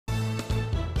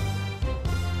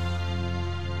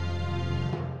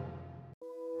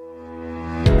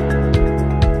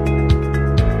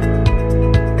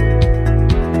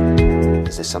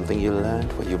this something you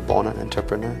learned? Were you born an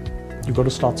entrepreneur? You got to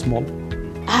start small.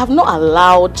 I have not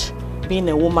allowed being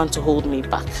a woman to hold me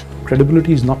back.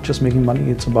 Credibility is not just making money,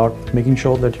 it's about making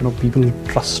sure that people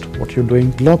trust what you're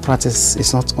doing. Law practice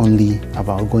is not only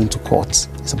about going to court,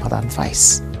 it's about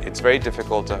advice. It's very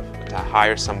difficult to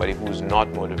hire somebody who's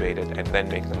not motivated and then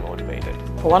make them motivated.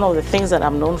 One of the things that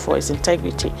I'm known for is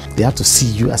integrity. They have to see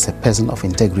you as a person of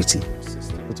integrity.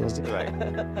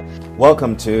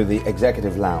 Welcome to the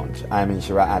Executive Lounge. I'm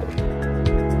Inshira Ado.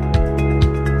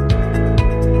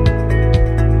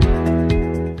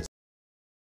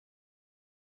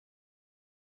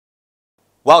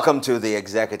 Welcome to the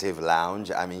Executive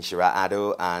Lounge. I'm Inshira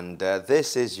Ado, and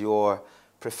this is your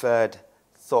preferred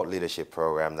thought leadership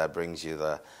program that brings you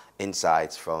the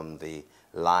insights from the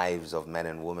lives of men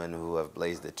and women who have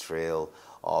blazed the trail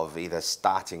of either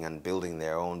starting and building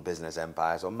their own business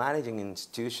empires or managing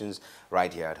institutions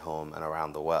right here at home and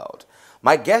around the world.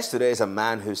 My guest today is a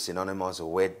man who's synonymous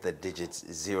with the digits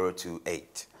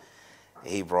 028.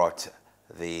 He brought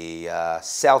the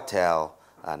Celltel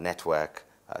network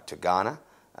to Ghana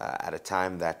at a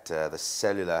time that the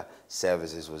cellular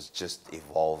services was just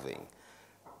evolving.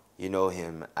 You know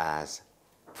him as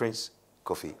Prince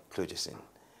Kofi Kludjeson.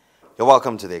 You're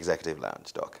welcome to the Executive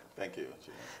Lounge, Doc. Thank you.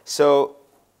 So,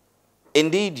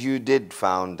 indeed, you did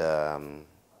found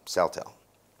Celltel,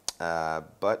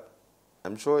 but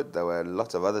I'm sure there were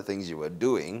lots of other things you were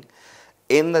doing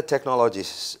in the technology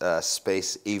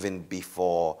space even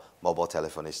before mobile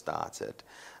telephony started.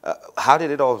 How did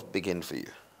it all begin for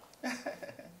you?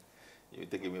 You're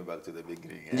taking me back to the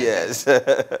beginning. Yes.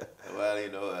 Well,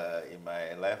 in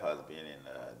my life has been in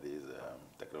this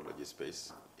technology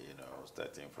space,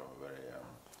 starting from a very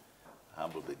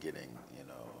humble beginning.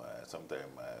 Sometimes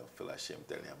I feel ashamed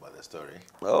telling about the story.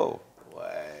 Oh.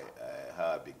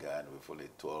 How I began with only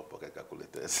 12 pocket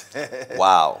calculators.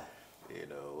 Wow.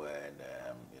 When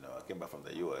I came back from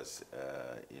the U.S.,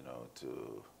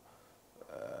 to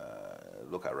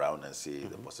look around and see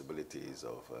the possibilities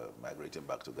of migrating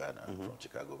back to Ghana from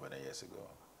Chicago many years ago.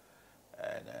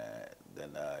 And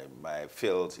then my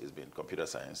field has been computer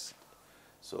science.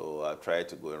 So I tried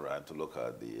to go around to look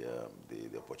at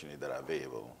the opportunities that are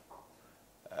available.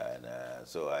 And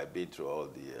so I've been through all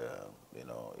the,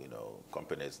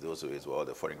 companies, those were all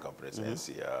the foreign companies,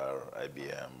 NCR,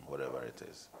 IBM, whatever it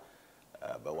is.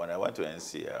 But when I went to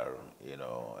NCR,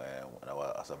 when I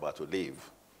was about to leave,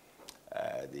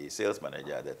 the sales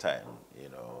manager at the time,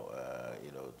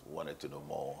 wanted to know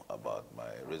more about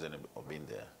my reason of being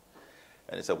there.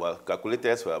 And he said, well,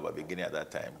 calculators were about beginning at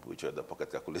that time, which were the pocket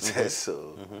calculators.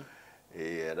 So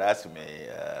he had asked me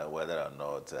whether or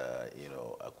not, I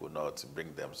could not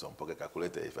bring them some pocket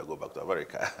calculator if I go back to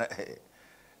America.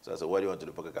 So I said, what do you want to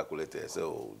do, pocket calculator?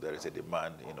 So there is a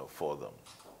demand, for them.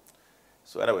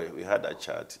 So anyway, we had that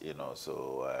chat,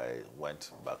 so I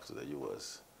went back to the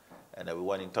U.S. and we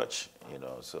went in touch, and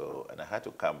I had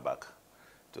to come back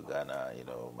to Ghana.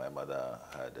 My mother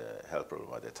had a health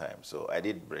problem at the time. So I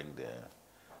did bring the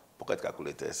pocket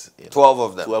calculators. 12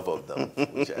 of them. 12 of them,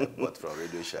 which I bought from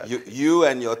Radio Shack. You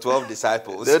and your 12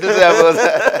 disciples. The disciples.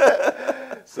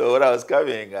 So when I was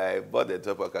coming, I bought the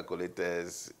 12 pocket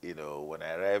calculators. When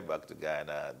I arrived back to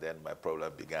Ghana, then my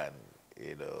problem began.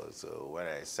 So when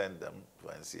I sent them to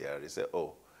NCR, they said,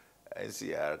 oh,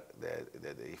 NCR,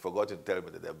 he forgot to tell me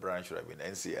that the branch should have been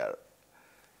NCR.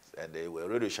 And they were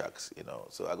Radio Shacks,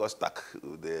 So I got stuck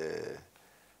with the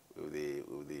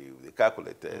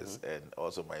calculators and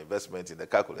also my investment in the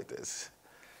calculators.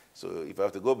 So if I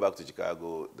have to go back to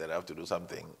Chicago, then I have to do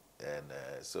something. And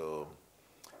so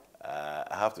I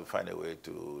have to find a way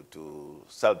to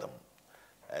sell them.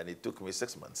 And it took me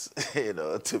 6 months,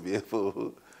 to be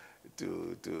able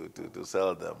to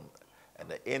sell them.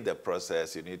 And in the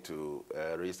process, you need to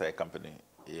register a company.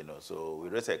 So we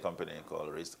registered a company called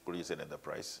Celltel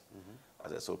Enterprise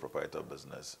as a sole proprietor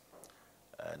business,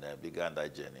 and began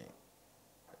that journey.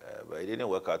 But it didn't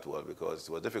work out well because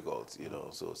it was difficult.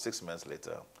 So 6 months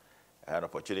later, I had an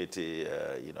opportunity.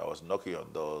 I was knocking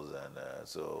on doors, and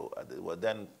so I was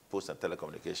then Post and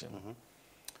Telecommunication,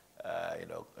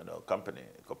 company,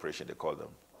 corporation they call them.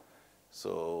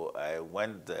 So I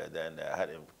went there. Then I had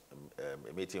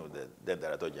a meeting with the then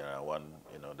Director General,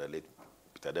 the late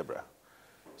Peter Debra.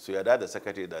 So he had asked the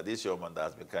secretary that this young man that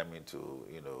has been coming to,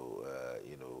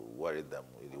 worry them.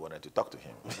 He wanted to talk to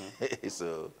him.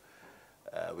 So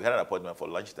we had an appointment for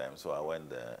lunchtime. So I went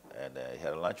there and he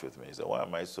had lunch with me. He said, why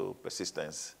am I so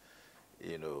persistent,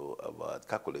 about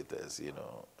calculators,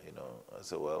 I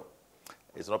said, well,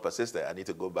 it's not persistent. I need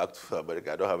to go back to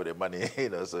America. I don't have any money,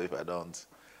 so if I don't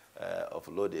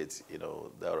offload it,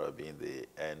 that would have been the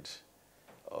end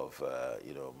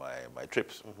you know, my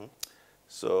trips.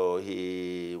 So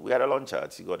we had a long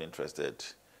chat. He got interested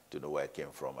to know where I came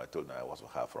from. I told him I was from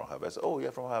Harvard. I said, oh,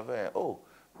 you're from Harvard. Oh,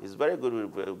 he's very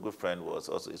good friend is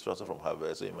also from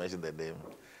Harvard. So he mentioned the name.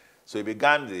 So he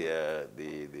began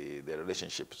the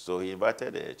relationship. So he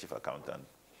invited a chief accountant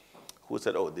who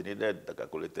said, oh, they needed the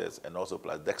calculators and also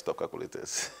plus desktop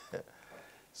calculators.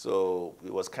 So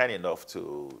he was kind enough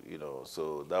to, you know,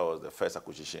 so that was the first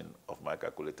acquisition of my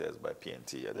calculators by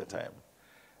PNT at the time.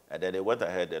 And then they went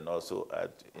ahead and also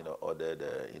you know, ordered,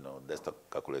 you know, desktop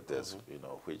calculators, you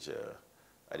know, which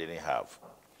I didn't have.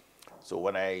 So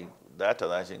when that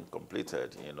transaction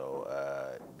completed, you know,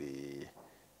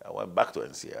 I went back to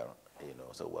NCR, you know,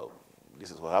 so, well, this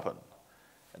is what happened.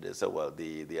 And they said, well,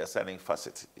 they are selling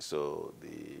facet. So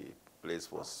the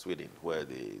place was Sweden, where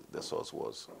the source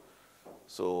was.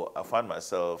 So I found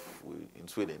myself in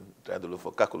Sweden trying to look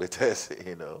for calculators,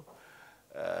 you know,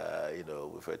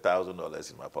 with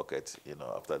 $1,000 in my pocket, you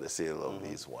know, after the sale of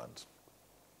these ones.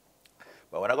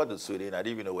 But when I got to Sweden, I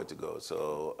didn't even know where to go.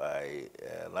 So I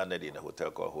landed in a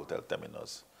hotel called Hotel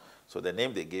Terminus. So the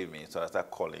name they gave me, so I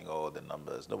started calling all the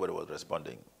numbers. Nobody was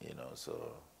responding, you know.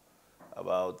 So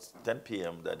about 10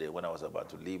 p.m. that day, when I was about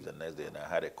to leave the next day, and I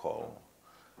had a call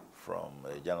from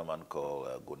a gentleman called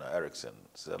Gunnar Eriksson.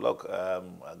 He said, look, I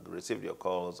received your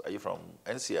calls. Are you from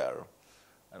NCR?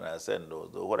 And I said, no,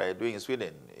 what are you doing in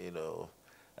Sweden? You know,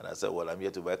 and I said, well, I'm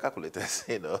here to buy calculators,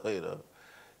 you know.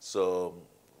 So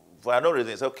for no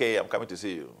reason, it's okay, I'm coming to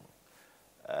see you.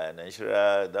 And then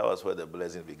that was where the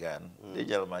blessing began. The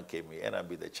gentleman came in, and I'd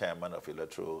be the chairman of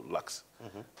Electrolux,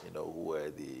 you know, who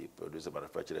were the producer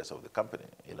manufacturers of the company,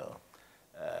 you know.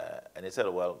 And he said,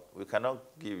 well, we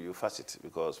cannot give you Facet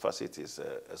because Facet is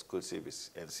exclusive with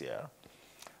NCR.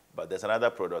 But there's another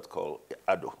product called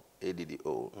ADDO,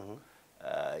 ADDO.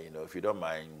 You know, if you don't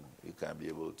mind, you can be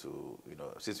able to, you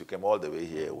know, since you came all the way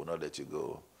here, we'll not let you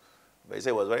go. But he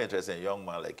said it was very interesting, a young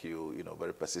man like you know,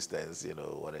 very persistent, you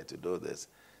know, wanted to do this.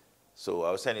 So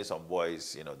I was sending some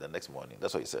boys, you know, the next morning.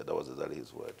 That's what he said. That was exactly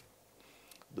his word.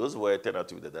 Those were turned out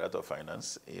to be the director of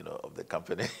finance, you know, of the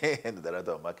company and the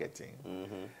director of marketing,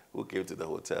 who came to the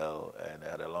hotel and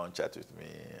had a long chat with me.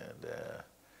 And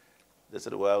they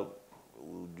said, well,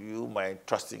 do you mind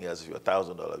trusting us with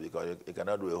 $1,000 because you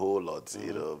cannot do a whole lot,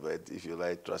 you know, but if you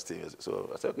like trusting us.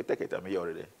 So I said, okay, take it, I'm here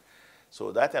already.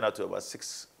 So that turned out to about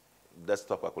 6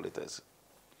 desktop calculators.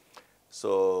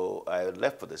 So I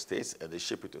left for the States and they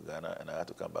shipped it to Ghana and I had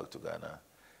to come back to Ghana.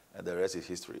 And the rest is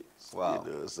history. Wow.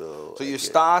 You know, so you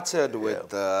started with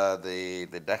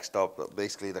the desktop,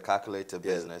 basically the calculator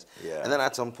business. Yeah. And then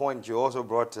at some point you also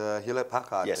brought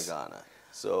Hewlett-Packard to Ghana.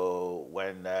 So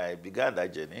when I began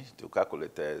that journey to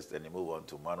calculators, then you move on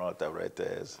to manual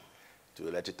typewriters, to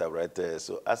electric typewriters.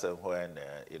 So as and when,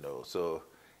 you know, so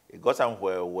it got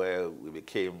somewhere where we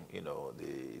became, you know,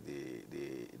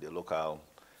 the local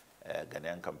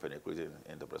Ghanaian company, including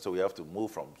enterprise. So we have to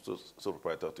move from sole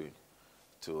proprietor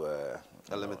to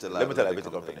a limited liability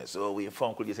company. So we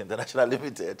formed Kludjeson International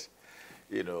Limited,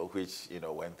 you know, which, you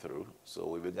know, went through. So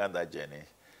we began that journey.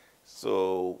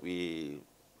 So we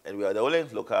are the only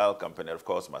local company, of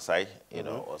course, Masai, you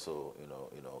know, also, you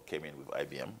know, came in with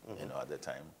IBM, you know, at the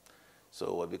time.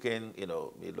 So we became, you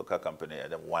know, a local company,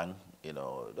 and then Wang, you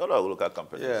know, a lot of local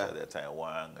companies at that time,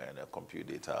 Wang and Compute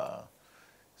Data.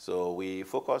 So we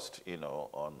focused, you know,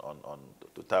 on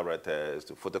to typewriters,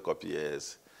 to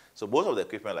photocopiers. So most of the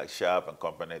equipment like Sharp and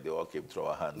company, they all came through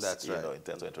our hands, you know, in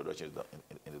terms of introduction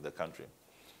into the country.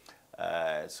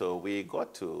 So we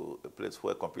got to a place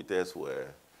where computers were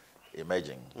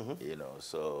emerging, you know.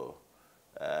 So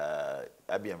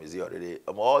IBM is here already.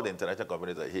 All the international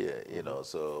companies are here, you know.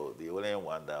 So the only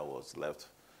one that was left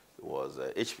was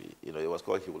HP. You know, it was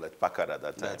called Hewlett-Packard at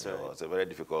that time. That's right. It was a very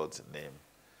difficult name.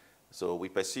 So we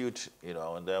pursued, you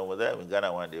know, and then in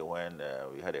Ghana one day when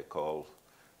we had a call,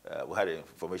 we had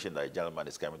information that a gentleman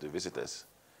is coming to visit us.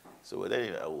 So we're there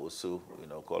in Awusu, you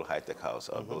know, called High Tech House,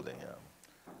 our building.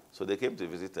 So they came to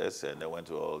visit us and they went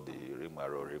to all the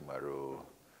rigmarole,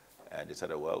 and they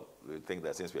said, well, we think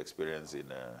that since we experience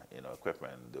in you know,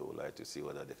 equipment, they would like to see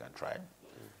whether they can try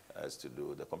us to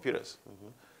do the computers.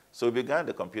 So we began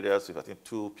the computers with, I think,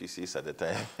 2 PCs at the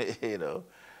time, you know.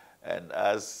 And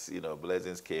as, you know,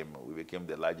 blessings came, we became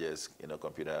the largest, you know,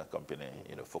 computer company,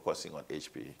 you know, focusing on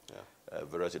HP,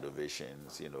 various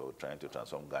innovations, you know, trying to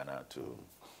transform Ghana to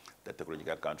the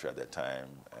technological country at that time,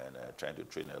 and trying to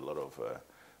train a lot of.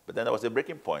 But then there was a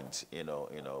breaking point, you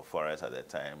know, for us at that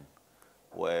time,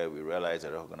 where we realized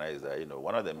and recognized that, you know,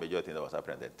 one of the major things that was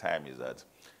happening at that time is that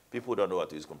people don't know how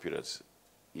to use computers,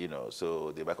 you know,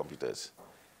 so they buy computers,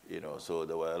 you know, so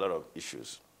there were a lot of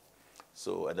issues.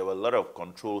 So and there were a lot of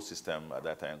control system at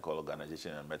that time called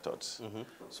organization and methods.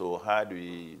 So how do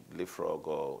we leapfrog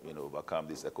or overcome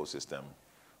this ecosystem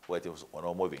where it was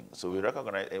not moving? So we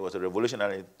recognized it was a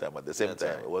revolutionary time at the same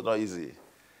time. Right. It was not easy.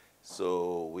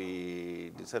 So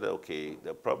we decided, okay,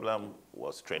 the problem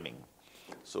was training.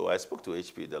 So I spoke to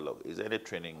HP, is there any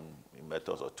training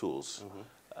methods or tools?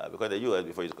 Because in the US,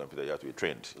 before you use a computer, you have to be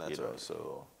trained. That's right.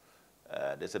 So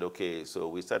they said, okay, so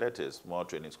we started a small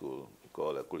training school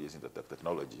called Kludjeson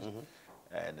Technology.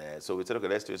 And so we said, okay,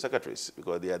 let's train secretaries,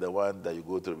 because they are the ones that you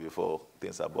go through before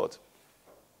things are bought.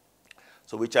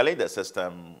 So we challenged the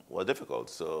system, was difficult.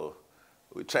 So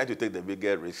we tried to take the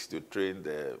bigger risk to train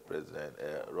the president,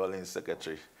 Rawlings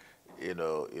secretary,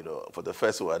 for the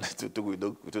first one, we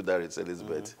took that it's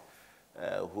Elizabeth,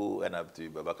 who ended up to be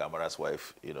Baba Kamara's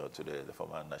wife, to the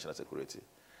former national security.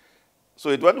 So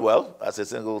it went well as a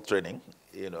single training,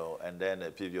 and then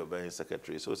a PV of being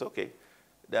secretary. So it's okay.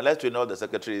 Then let's train all the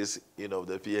secretaries, the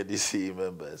PNDC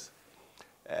members,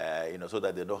 so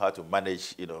that they know how to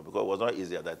manage, because it was not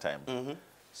easy at that time.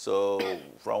 So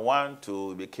from 1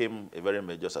 to became a very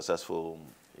major successful,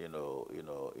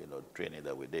 training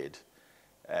that we did.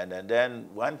 And then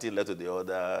one thing led to the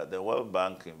other. The World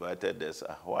Bank invited us.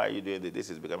 Why are you doing this? This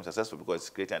is becoming successful because it's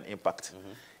creating an impact,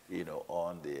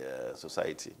 on the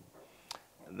society.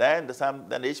 Then the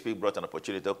HP brought an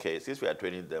opportunity. Okay, since we are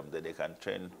training them, then they can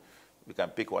train. We can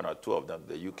pick 1 or 2 of them,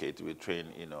 the UK, to be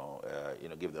trained.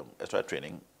 Give them extra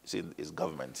training. Since it's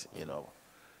government,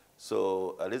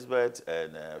 So Elizabeth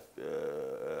and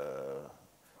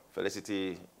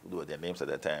Felicity, who were their names at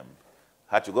that time,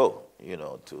 had to go,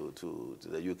 to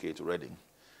the UK, to Reading.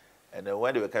 And then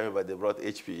when they were coming back, they brought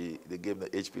HP, they gave them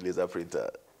the HP laser printer,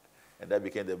 and that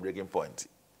became the breaking point.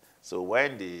 So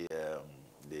when the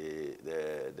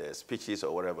speeches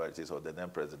or whatever it is, or the then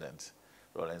president,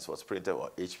 Rawlings, was printed on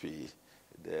HP,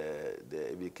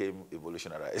 they became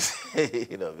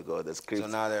evolutionarized, because the script. So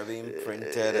now they're being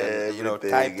printed and,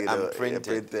 typed and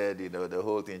printed. The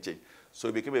whole thing changed. So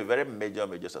it became a very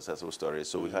major successful story.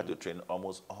 So we had to train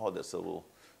almost all the civil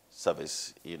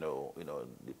service,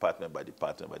 department by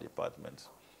department.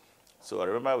 So I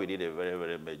remember we did a very,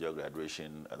 very major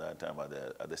graduation at that time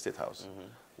at the State House,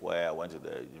 where I went to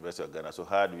the University of Ghana. So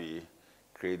how do we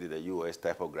create the US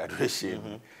type of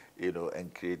graduation,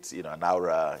 and create, an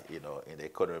aura, in the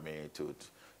economy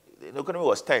the economy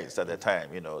was tense at the time,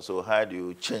 So how do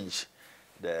you change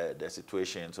the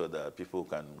situation so that people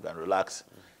can relax?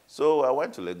 So I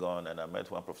went to Legon and I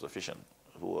met one Professor Fission,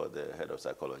 who was the head of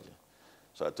psychology.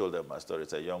 So I told them my story.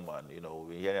 It's a young man,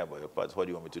 we're hearing about your part. What do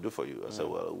you want me to do for you? I said,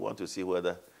 well, we want to see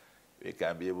whether we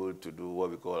can be able to do what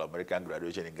we call American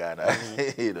graduation in Ghana,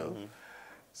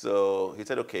 So he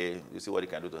said, okay, you see what he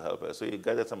can do to help us. So he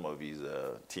gathered some of his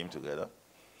team together.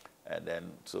 And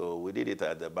then, so we did it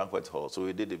at the banquet hall. So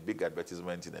we did a big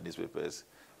advertisement in the newspapers,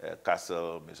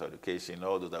 Castle, Ministry of Education,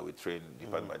 all those that we trained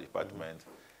department by department.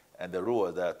 And the rule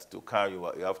was that to come,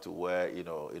 you have to wear,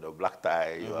 black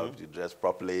tie, you have to dress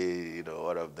properly,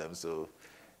 all of them. So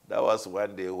that was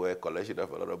one day where collection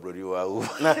of a lot of Brody Wahoo.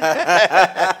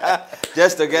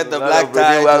 Just to get the black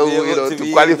tie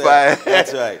to qualify.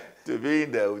 That's right. To be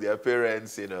in there with their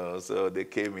parents, so they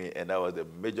came in, and that was the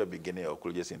major beginning of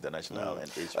Kludjeson International and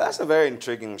HP. Well, that's a very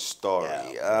intriguing story.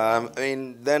 Yeah.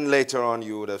 Then later on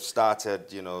you would have started,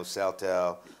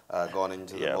 Celltel, gone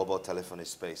into the mobile telephony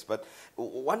space. But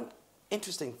one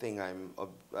interesting thing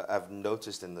I've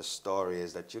noticed in the story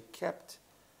is that you kept,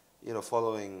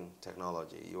 following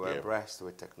technology. You were abreast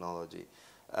with technology.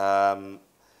 But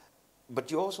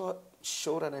you also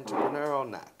showed an entrepreneurial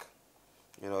knack,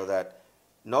 that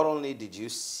not only did you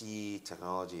see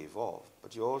technology evolve,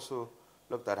 but you also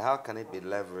looked at how can it be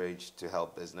leveraged to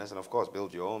help business and, of course,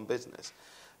 build your own business.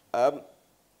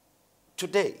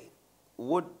 Today,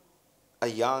 would a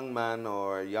young man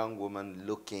or a young woman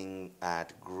looking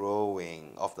at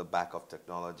growing off the back of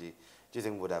technology, do you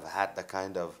think would have had the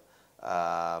kind of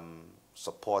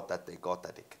support that they got,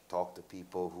 that they could talk to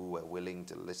people who were willing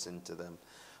to listen to them?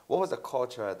 What was the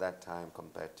culture at that time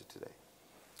compared to today?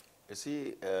 You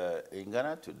see, in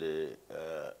Ghana today,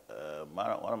 one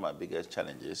of my biggest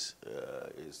challenges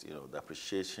is, the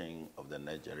appreciation of the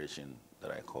next generation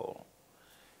that I call.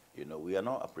 We are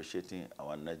not appreciating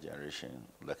our next generation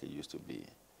like it used to be.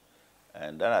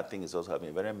 And that, I think, is also having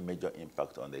a very major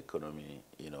impact on the economy,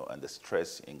 and the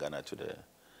stress in Ghana today.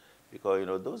 Because,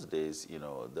 those days,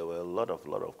 there were a lot of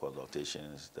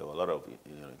consultations, there were a lot of,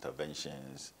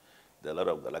 interventions, there were a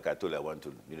lot of, like I told you, I went to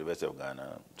the University of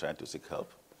Ghana trying to seek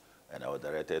help. And I was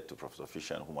directed to Professor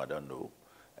Fisher, whom I don't know,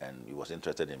 and he was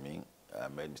interested in me. I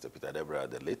met Mr. Peter Debra,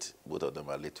 the late. Both of them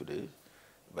are late today.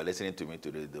 By listening to me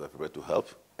today, they were prepared to help.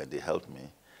 and they helped me.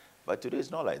 But today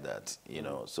it's not like that, you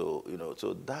know. So,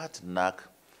 so that knack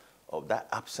of that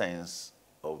absence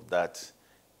of that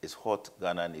is what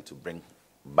Ghana needs to bring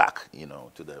back, you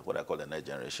know, to the what I call the next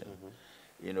generation.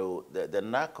 You know, the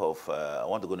knack of I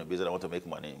want to go into business, I want to make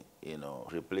money, you know,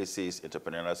 replaces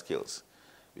entrepreneurial skills,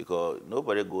 because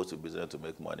nobody goes to business to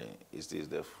make money. It's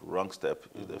the wrong step.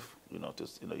 You know,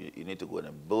 you need to go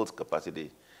and build capacity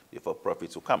before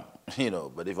profits will come. You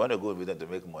know, but if you want to go in business to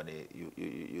make money,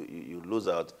 you lose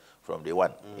out from day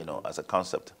one. You know, as a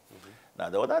concept. Now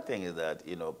the other thing is that,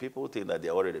 you know, people think that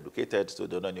they're already educated, so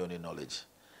they don't need any knowledge.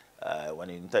 When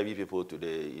you interview people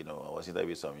today, you know, I was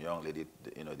interviewing some young lady,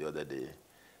 you know, the other day.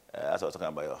 As I was talking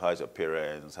about how's your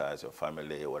parents, how's your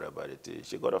family, whatever it is,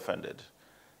 she got offended.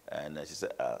 And she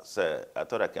said, sir, I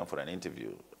thought I came for an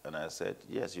interview. And I said,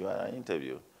 yes, you are an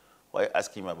interview. Why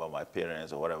asking me about my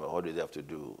parents or whatever? What do they have to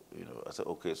do? You know, I said,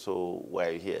 okay, so why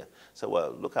are you here? So,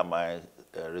 well, look at my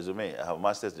resume. I have a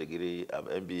master's degree, I have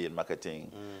MBA in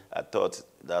marketing. I thought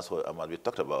that's what I must be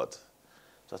talked about.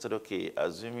 So I said, okay,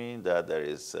 assuming that there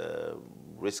is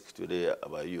risk today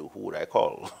about you, who would I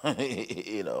call?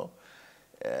 You know,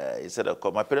 he said,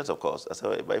 my parents, of course. I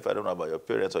said, but if I don't know about your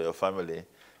parents or your family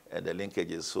and the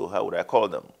linkages, so how would I call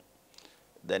them?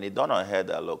 Then it dawned on her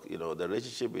that, look, you know, the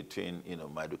relationship between, you know,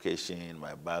 my education,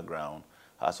 my background,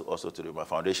 has also to do with my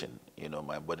foundation, you know,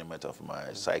 my embodiment of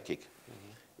my psychic,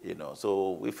 you know.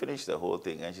 So we finished the whole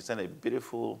thing, and she sent a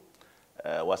beautiful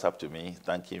WhatsApp to me,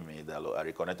 thanking me that, look, I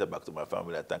reconnected back to my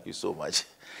family. I thank you so much.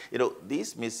 You know,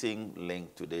 this missing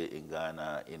link today in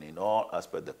Ghana, in all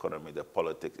aspects, the economy, the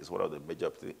politics, is one of the major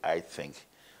things, I think,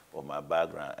 of my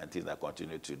background, and things I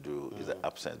continue to do is the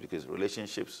absence, because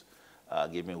relationships are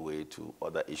giving way to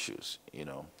other issues, you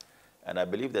know. And I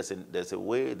believe there's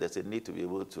a need to be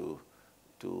able to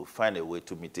find a way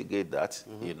to mitigate that,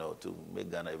 you know, to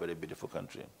make Ghana a very beautiful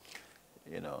country,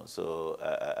 you know. So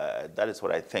that is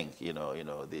what I think, you know,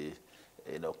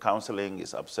 counseling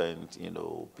is absent, you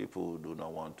know, people do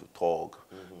not want to talk,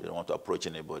 they don't want to approach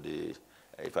anybody.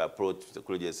 If I approach Mr.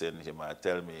 Kludjeson, he might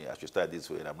tell me I should start this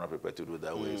way, and I'm not prepared to do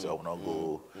that way, so I will not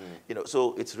go. You know,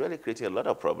 so it's really creating a lot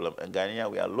of problem. And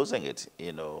Ghanaian, we are losing it.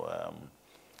 You know,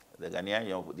 the Ghanaian, you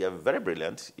know, they are very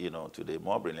brilliant. You know, today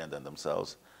more brilliant than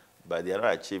themselves, but they are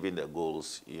not achieving the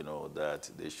goals, you know, that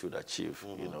they should achieve.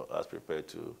 You know, as prepared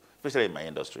to, especially in my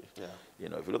industry. Yeah. You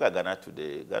know, if you look at Ghana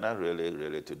today, Ghana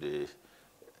really today.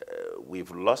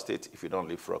 We've lost it if we don't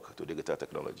leapfrog to digital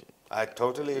technology. I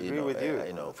totally agree with you.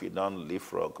 You know, if we don't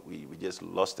leapfrog, we just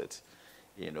lost it.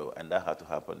 You know, and that had to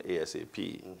happen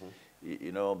ASAP.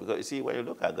 You know, because you see, when you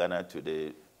look at Ghana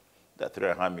today, there are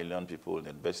 300 million people in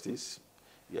universities.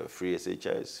 You have free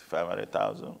SHIs,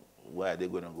 500,000. Where are they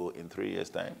going to go in 3 years'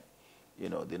 time? You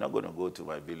know, they're not going to go to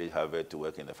my village, Harvard, to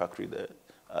work in the factory there,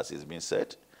 as it's been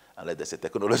said. Unless there's a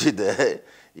technology there,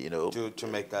 you know, to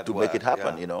make that to work. Make it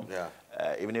happen, you know. Yeah.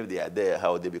 Even if they are there,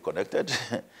 how would they be connected?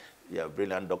 You have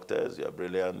brilliant doctors, you have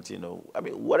brilliant, you know, I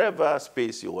mean, whatever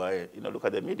space you are, you know, look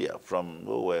at the media. From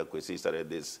where Kwesi started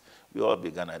this, we all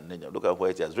began, and look at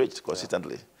where it has reached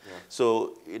consistently. Yeah.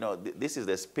 So, you know, this is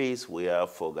the space we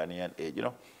have for Ghanaian age. You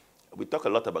know, we talk a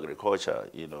lot about agriculture,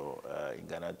 you know, in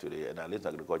Ghana today, and I listen to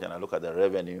agriculture, and I look at the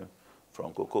revenue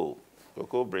from cocoa.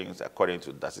 Cocoa brings, according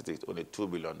to that statistics, only $2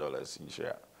 billion in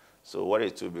share. So what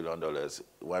is $2 billion?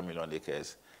 1 million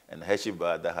acres. And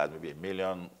Heshiba, that has maybe 1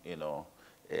 million, you know,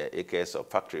 acres of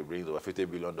factory, brings over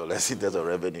 $50 billion in terms of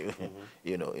revenue.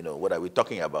 You know, what are we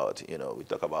talking about? You know, we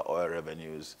talk about oil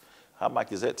revenues. How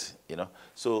much is it? You know,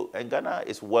 so and Ghana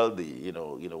is wealthy. You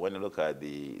know, when you look at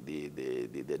the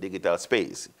digital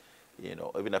space. You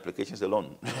know, even applications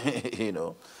alone, you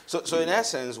know. So in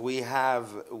essence, we have,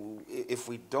 if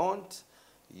we don't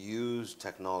use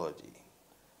technology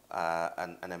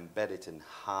and embed it in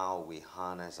how we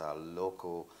harness our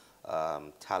local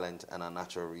talent and our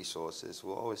natural resources,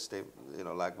 we'll always stay, you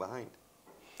know, lag behind.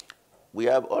 We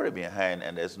have already been behind,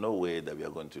 and there's no way that we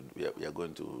are going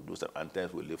to do some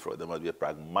unless we live for it. There must be a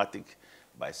pragmatic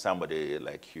by somebody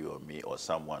like you or me or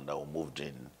someone that will move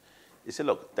in. You see,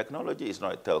 look, technology is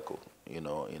not a telco, you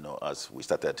know, as we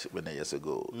started many years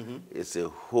ago. It's a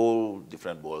whole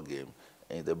different ball game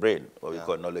in the brain, what we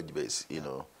call knowledge base, you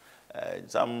know.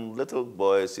 Some little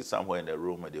boy sits somewhere in the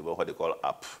room and they have what they call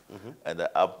app. And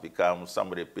the app becomes,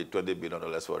 somebody paid $20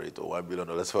 billion for it or $1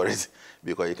 billion for it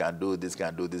because you can do this,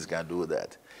 can do this, can do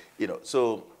that. You know,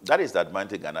 so that is the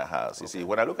advantage Ghana has. You see,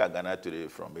 when I look at Ghana today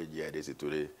from AGIDC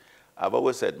today, I've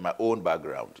always said my own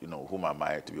background, you know, whom am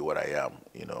I to be what I am,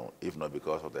 you know, if not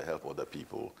because of the help of the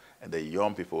people and the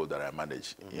young people that I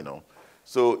manage, you know.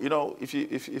 So, you know, if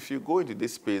you go into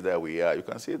this space that we are, you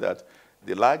can see that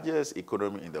the largest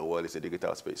economy in the world is a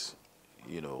digital space. I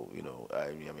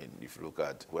mean, if you look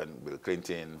at when Bill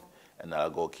Clinton and Al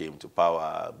Gore came to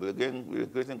power, Bill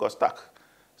Clinton got stuck.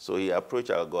 So he approached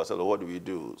Al Gore and said, what do we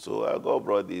do? So Al Gore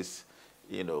brought this,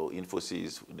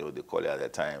 Infosys, they call it at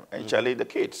that time, and challenged the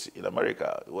kids in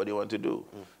America. What do you want to do?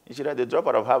 He said, they drop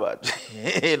out of Harvard.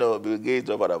 Bill Gates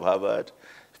dropped out of Harvard,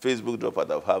 Facebook dropped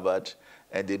out of Harvard,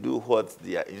 and they do what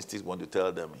their instincts want to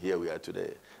tell them. Here we are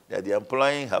today. That they're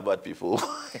employing Harvard people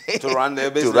to run their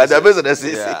businesses. to run their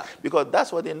businesses. Yeah. Because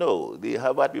that's what they know. The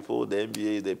Harvard people, the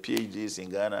MBA, the PhDs in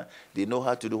Ghana, they know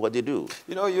how to do what they do.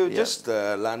 You just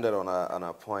landed on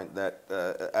a point that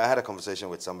I had a conversation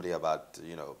with somebody about,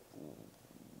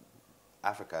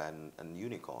 Africa and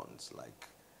unicorns, like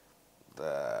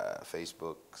the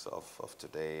Facebooks of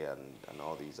today and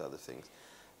all these other things.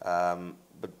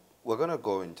 But we're going to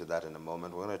go into that in a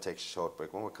moment. We're going to take a short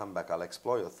break. When we come back, I'll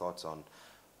explore your thoughts on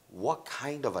what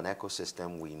kind of an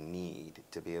ecosystem we need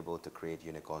to be able to create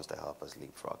unicorns to help us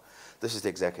leapfrog. This is the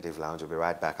Executive Lounge. We'll be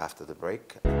right back after the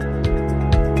break.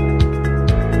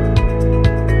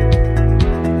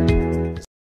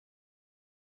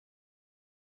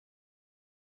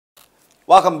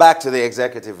 Welcome back to the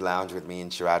Executive Lounge with me,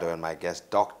 Inshirado, and my guest,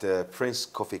 Dr. Prince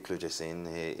Kofi Kludjeson.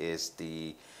 He is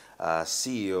the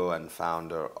CEO and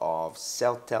founder of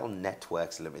Celltel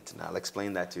Networks Ltd. Now, I'll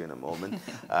explain that to you in a moment.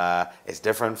 It's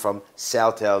different from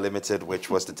Celltel Limited, which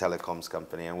was the telecoms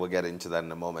company, and we'll get into that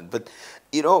in a moment. But,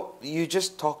 you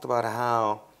just talked about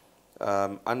how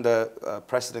under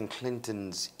President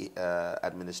Clinton's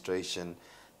administration,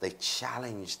 they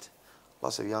challenged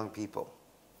lots of young people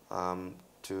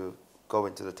to go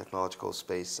into the technological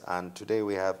space, and today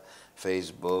we have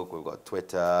Facebook, we've got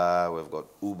Twitter, we've got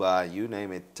Uber, you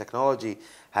name it. Technology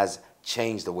has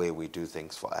changed the way we do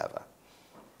things forever.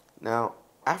 Now,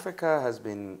 Africa has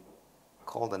been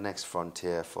called the next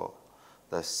frontier for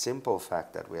the simple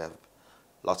fact that we have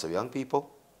lots of young people,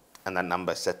 and that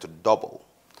number is set to double.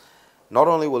 Not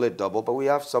only will it double, but we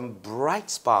have some bright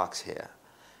sparks here.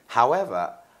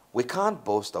 However, we can't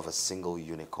boast of a single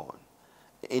unicorn.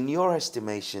 In your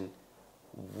estimation,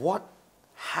 what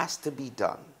has to be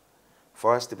done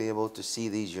for us to be able to see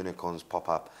these unicorns pop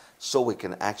up so we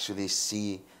can actually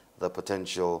see the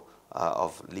potential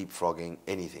of leapfrogging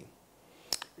anything?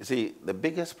 You see, the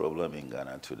biggest problem in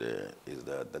Ghana today is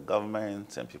that the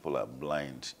government and people are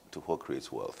blind to what creates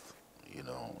wealth.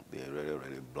 They're really,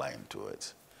 really blind to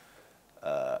it.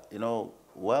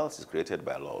 Wealth is created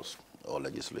by laws or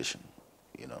legislation,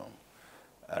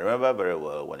 I remember very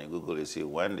well when in Google you see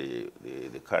when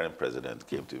the current president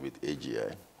came to meet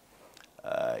AGI,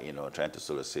 trying to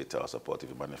solicit our support of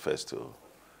the manifesto.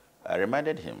 I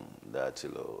reminded him that,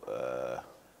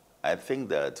 I think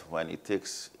that when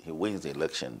he wins the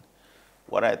election,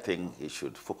 what I think he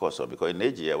should focus on, because in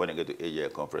AGI, when you go to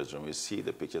AGI conference room, you see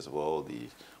the pictures of all the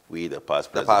past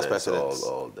presidents.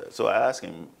 All that. So I asked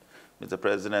him, Mr.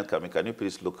 President, can you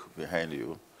please look behind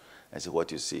you and see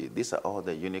what you see? These are all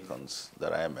the unicorns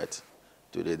that I met.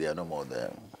 Today, they are no more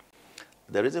there.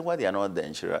 The reason why they are not there,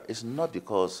 Inshira, is not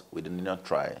because we did not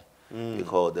try,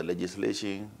 because the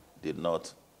legislation did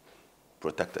not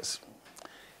protect us.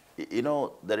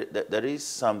 There is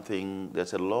something,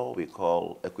 there's a law we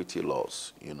call equity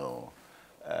laws,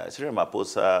 Cyril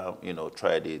Ramaphosa,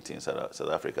 tried it in South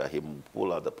Africa. He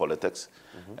pulled out the politics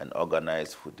and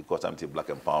organized the conservative black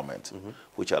empowerment,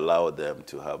 which allowed them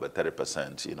to have a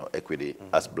 30%, equity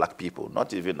as black people,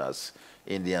 not even as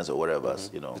Indians or whatever,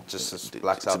 just as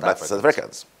black South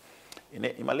Africans.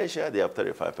 In Malaysia, they have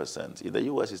 35%. In the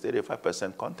US, it's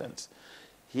 35% content.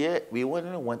 Here, we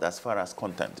only went as far as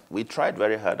content. We tried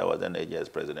very hard, I was then AGI's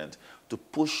president, to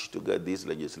push to get this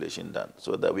legislation done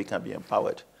so that we can be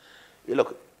empowered.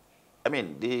 Look, I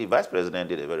mean, the vice president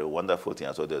did a very wonderful thing.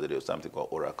 I saw the other day was something called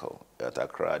Oracle at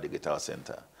Accra Digital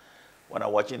Center. When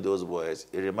I'm watching those boys,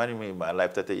 it reminded me of my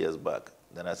life 30 years back.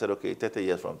 Then I said, okay, 30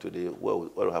 years from today,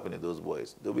 what will happen to those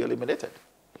boys? They'll be eliminated.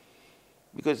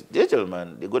 Because these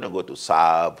gentlemen, they're going to go to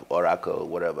SAP, Oracle,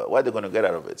 whatever. What are they going to get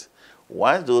out of it?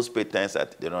 Once those patents, they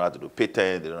don't know how to do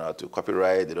patent, they don't know how to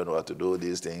copyright, they don't know how to do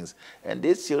these things. And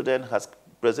these children has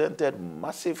presented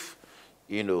massive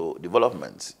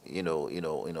developments,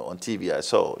 on TV. I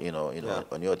saw,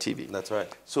 on your TV. That's right.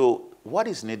 So what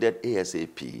is needed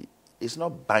ASAP is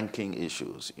not banking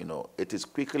issues. It is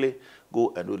quickly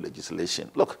go and do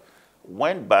legislation. Look,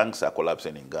 when banks are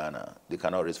collapsing in Ghana, they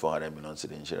cannot raise 400 million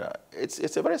cedis.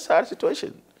 It's a very sad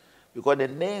situation because the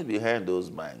names behind those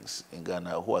banks in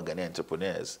Ghana who are Ghanaian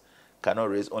entrepreneurs cannot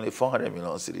raise only 400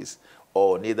 million cedis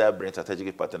or neither bring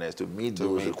strategic partners to meet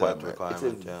those requirements.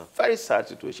 It's a very sad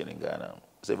situation in Ghana.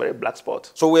 It's a very black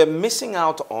spot. So we're missing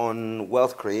out on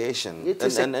wealth creation. It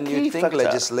is and you think factor.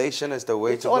 legislation is the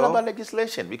way to go? It's all about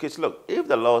legislation. Because look, if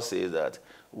the law says that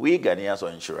we Ghanaians are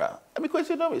insurer, because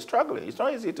we're struggling. It's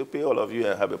not easy to pay all of you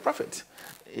and have a profit.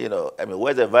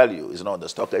 Where's the value? It's not on the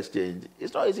stock exchange.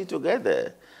 It's not easy to get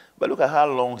there. But look at how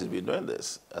long he's been doing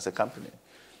this as a company.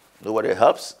 Nobody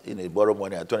helps. You borrow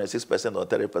money at 26% or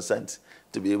 30%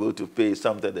 to be able to pay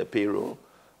something, the payroll.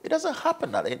 It doesn't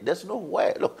happen. There's no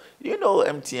way. Look,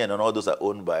 MTN and all those are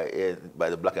owned by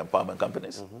the black empowerment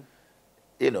companies.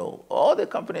 All the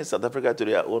companies in South Africa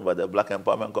today are owned by the black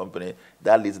empowerment company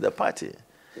that leads the party.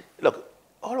 Look,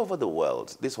 all over the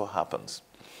world, this is what happens.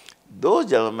 Those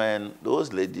gentlemen,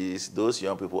 those ladies, those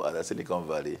young people at the Silicon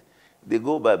Valley, they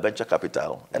go by venture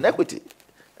capital and equity.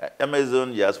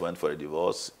 Amazon just went for a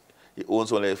divorce. He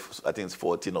owns only, I think it's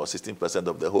 14 or 16%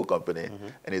 of the whole company,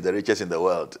 and he's the richest in the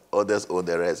world. Others own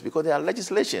the rest because there are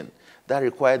legislation that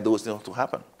require those things to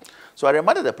happen. So I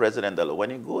reminded the president that when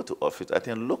you go to office, I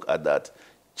think look at that,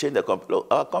 change the company. Look,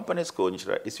 our company's code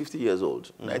is 50 years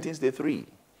old, 1963.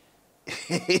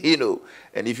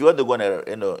 And if you want to go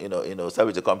and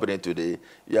establish a company today,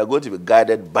 you are going to be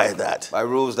guided by that. By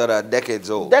rules that are decades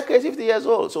old. Decades, 50 years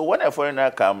old. So when a foreigner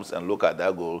comes and look at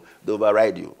that goal, they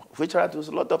override you, which are a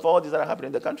lot of all these that are happening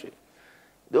in the country.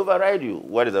 They override you.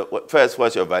 First,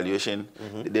 what's your valuation?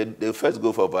 They first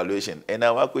go for valuation. And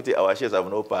our equity, our shares have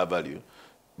no power value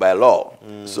by law.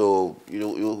 So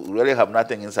you really have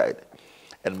nothing inside.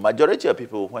 And majority of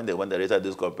people, when they register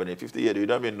this company, 50 years, you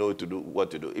don't even know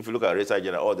what to do. If you look at research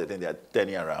and all the things, they are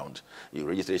turning around. You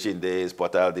registration this,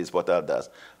 portal that.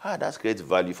 That creates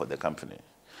value for the company.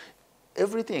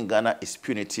 Everything in Ghana is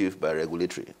punitive by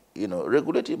regulatory.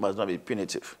 Regulatory must not be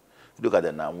punitive. Look at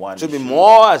the #1 issue. Should be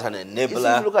more as an enabler. If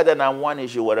you look at the #1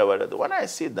 issue, whatever. When I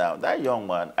sit down, that young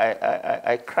man,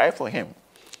 I cry for him.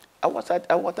 I was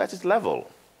at his level.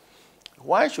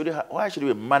 Why should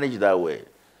we manage that way?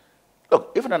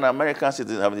 Look, if an American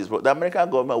citizen having this problem, the American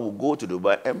government will go to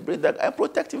Dubai and bring that and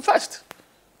protect him first.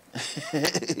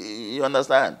 You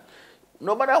understand?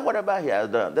 No matter whatever he has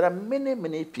done, there are many,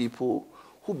 many people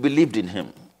who believed in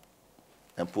him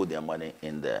and put their money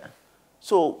in there.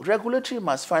 So regulatory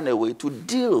must find a way to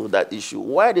deal with that issue.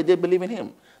 Why did they believe in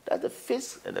him? That's the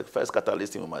first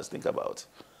catalyst we must think about.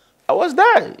 I was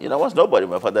there. I was nobody.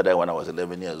 My father died when I was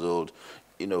 11 years old.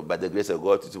 By the grace of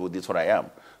God, this is what I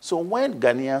am. So when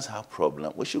Ghanaians have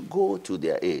problems, we should go to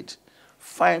their aid.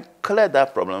 Clear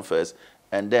that problem first,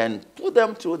 and then put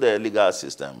them through the legal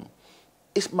system.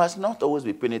 It must not always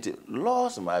be punitive.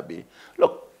 Laws might be.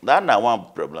 Look, that's not one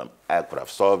problem. I could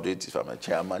have solved it if I'm a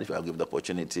chairman, if I give the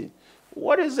opportunity.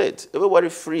 What is it? Everybody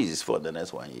freezes for the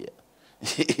next 1 year.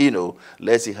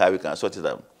 Let's see how we can sort it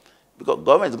out. Because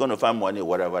government is going to find money,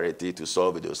 whatever it is, to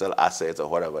solve it, to sell assets or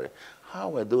whatever. How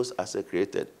were those assets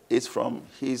created? It's from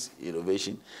his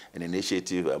innovation and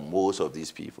initiative and most of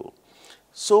these people.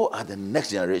 So are the next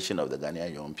generation of the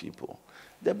Ghanaian young people.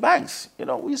 The banks,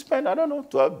 we spend, I don't know,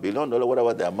 $12 billion,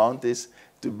 whatever the amount is,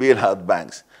 to build out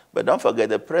banks. But don't forget,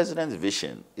 the president's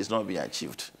vision is not being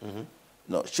achieved.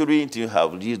 No, shouldn't you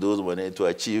have used those money to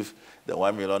achieve the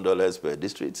 $1 million per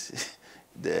district,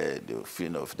 the free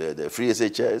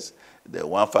SHS, the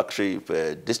one factory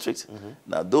per district?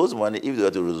 Now, those money, if they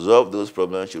were to resolve those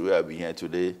problems, should we have been here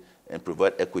today and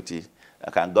provide equity?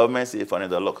 Can government say, for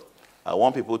instance, look, I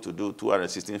want people to do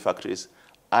 216 factories.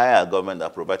 I am a government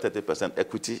that provide 30%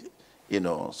 equity,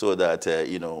 so that,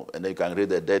 and then you can raise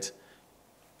the debt.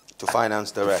 To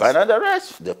finance the rest. Finance the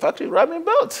rest. The factory will have been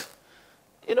built.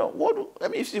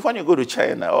 When you go to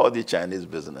China, all the Chinese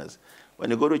business, when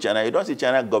you go to China, you don't see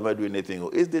China government doing anything.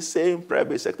 It's the same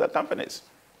private sector companies.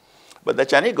 But the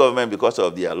Chinese government, because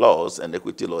of their laws and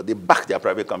equity law, they back their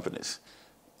private companies.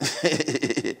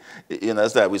 You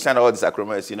understand? We sign all these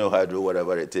agreements, hydro,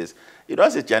 whatever it is. You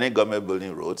don't see Chinese government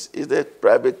building roads. It's the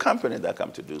private company that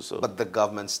come to do so. But the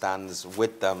government stands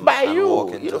with them by and you.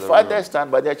 walk into the Fathers room.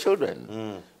 stand by their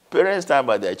children. Parents stand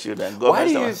by their children. Why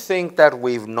do you think that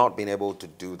we've not been able to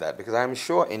do that? Because I'm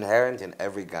sure inherent in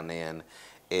every Ghanaian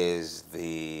is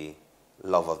the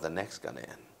love of the next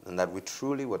Ghanaian, and that we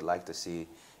truly would like to see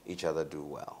each other do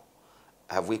well.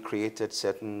 Have we created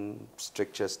certain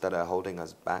strictures that are holding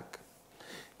us back?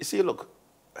 You see, look,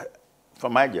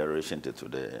 from my generation to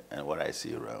today and what I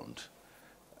see around,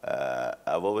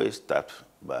 I've always stopped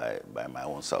by my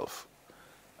own self.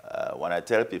 When I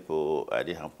tell people I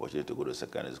didn't have opportunity to go to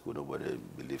secondary school, nobody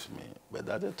believes me. But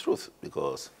that's the truth,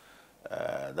 because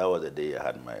that was the day I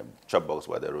had my chop box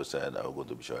by the roadside. I would go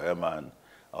to Bishop Herman.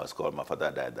 I was called, my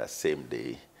father died that same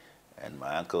day. And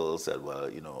my uncle said, well,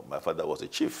 my father was a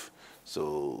chief.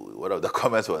 So one of the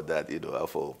comments was that,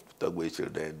 for talk with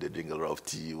children, they drink a lot of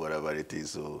tea, whatever it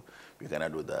is, so we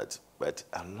cannot do that. But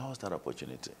I lost that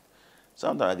opportunity.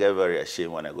 Sometimes I get very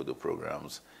ashamed when I go to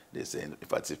programs. They say,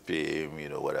 participate,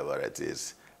 whatever it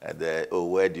is. And then, oh,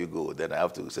 where do you go? Then I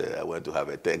have to say, I went to have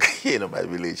a tech, my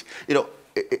village.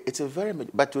 It's a very,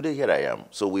 but today here I am.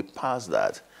 So we passed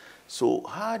that. So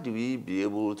how do we be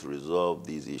able to resolve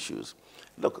these issues?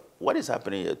 Look, what is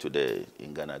happening here today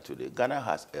in Ghana today? Ghana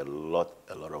has a lot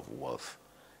of wealth,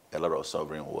 a lot of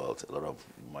sovereign wealth, a lot of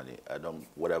money.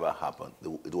 Whatever happened,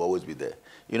 it will always be there.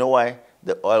 You know why?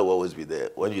 The oil will always be there.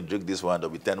 When you drink this one,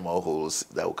 there'll be 10 more holes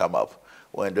that will come up.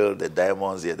 When the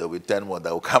diamonds here, there'll be 10 more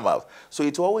that will come up. So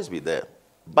it will always be there.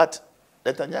 But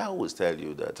Netanyahu will tell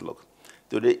you that, look,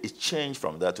 today it's changed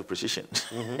from that to precision.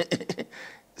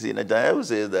 See, Netanyahu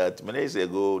says that many years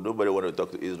ago, nobody wanted to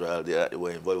talk to Israel. They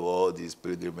were involved with all these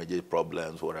pilgrimage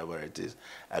problems, whatever it is,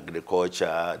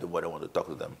 agriculture, nobody wanted to talk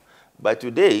to them. But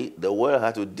today, the world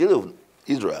has to deal with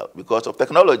Israel because of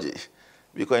technology.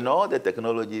 Because in all the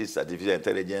technologies, artificial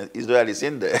intelligence, Israel is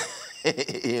in there,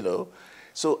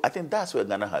 So I think that's where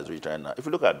Ghana has reached right now. If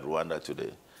you look at Rwanda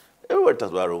today, everybody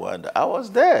talks about Rwanda. I was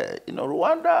there.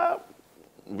 Rwanda,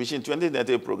 Vision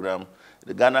 2030 program,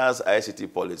 the Ghana's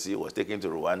ICT policy was taken to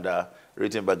Rwanda,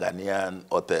 written by Ghanaian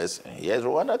authors, and here's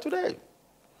Rwanda today.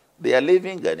 They are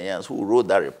living Ghanaians who wrote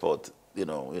that report,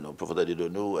 Professor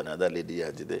Didonu, another lady,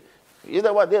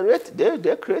 either one, they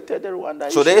created the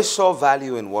Rwanda So issue. they saw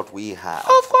value in what we have.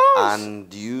 Of course.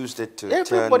 And used it to turn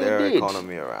Everybody their did.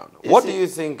 economy around. What do you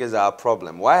think is our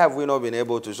problem? Why have we not been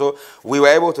able to? So we were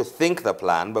able to think the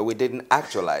plan, but we didn't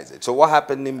actualize it. So what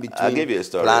happened in between I'll give you a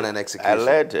story. plan and execution? I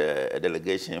led a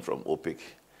delegation from OPIC,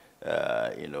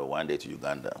 one day to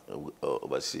Uganda,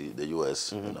 overseas the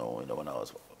U.S., when I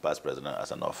was past president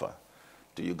as an offer,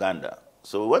 to Uganda.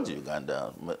 So we went to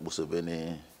Uganda,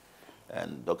 Museveni,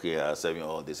 and Dr. serving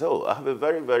all this. Oh, I have a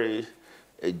very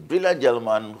brilliant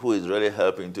gentleman who is really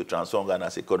helping to transform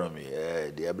Ghana's economy.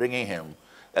 They are bringing him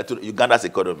to Uganda's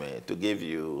economy to give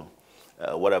you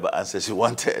whatever answers you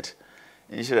wanted.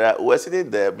 We're sitting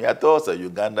there. I thought a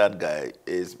Ugandan guy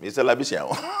is Mr. Labisian.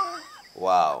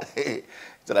 Wow. Mr.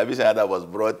 Labisian that was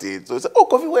brought in. So he said, oh,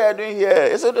 Kofi, what are you doing here?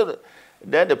 He said,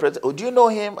 then the president, oh, do you know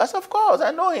him? I said, of course,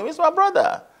 I know him. He's my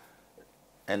brother.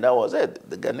 And that was it.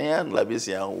 The Ghanaian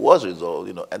Labisian was resolved,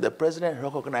 and the president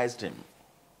recognized him.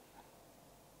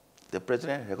 The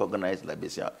president recognized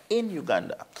Labisian in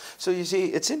Uganda. So you see,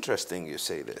 it's interesting you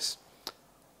say this.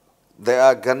 There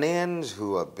are Ghanaians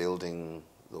who are building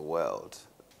the world,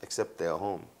 except their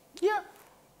home. Yeah.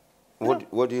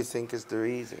 What do you think is the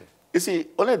reason? You see,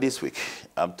 only this week,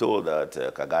 I'm told that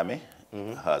Kagame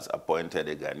has appointed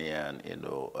a Ghanaian,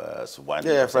 Swanika.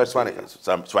 Yeah, Fred Swanika.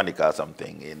 Swanika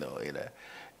something,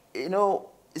 you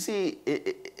see,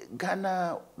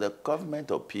 Ghana, the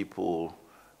government of people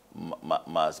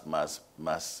must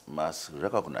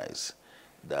recognize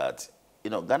that,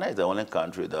 Ghana is the only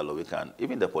country that we can,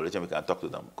 even the politicians, we can talk to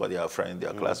them because they are friends, they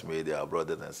are classmates, they are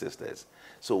brothers and sisters.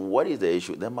 So what is the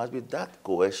issue? There must be that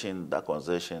cohesion, that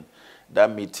concession,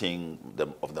 that meeting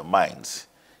of the minds,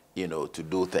 to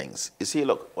do things. You see,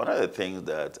 look, one of the things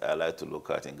that I like to look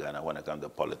at in Ghana when it comes to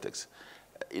politics,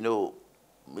 in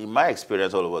my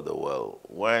experience all over the world,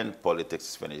 when politics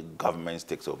is finished, government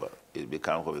takes over. It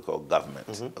becomes what we call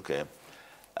government, okay?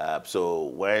 So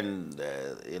when,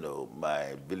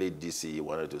 my village DC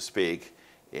wanted to speak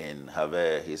in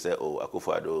Havre, he said, oh,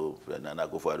 Akufo-Addo, Nana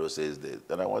Akufo-Addo says this.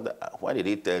 And I wonder, why did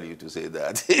he tell you to say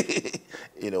that?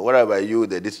 What about you,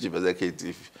 the district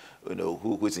executive,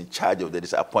 who is in charge of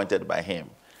this, appointed by him?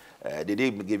 Did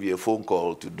he give you a phone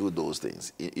call to do those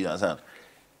things? You understand?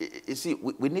 You see,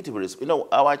 we need to be,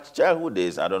 our childhood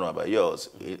days, I don't know about yours,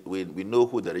 we know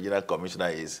who the regional commissioner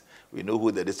is. We know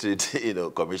who the district,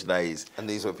 commissioner is. And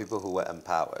these were people who were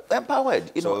empowered.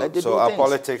 Empowered, So our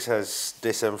politics has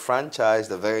disenfranchised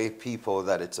the very people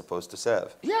that it's supposed to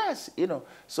serve. Yes,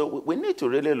 so we need to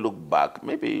really look back.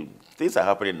 Maybe things are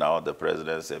happening now. The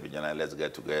president said, let's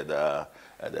get together.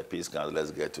 The Peace Council, let's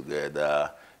get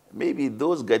together. Maybe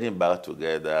those getting back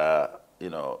together,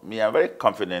 I'm very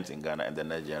confident in Ghana and the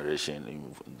next generation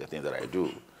in the things that I do.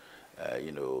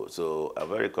 So I'm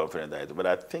very confident that, but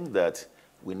I think that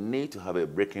we need to have a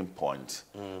breaking point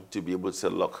to be able to say,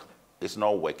 look, it's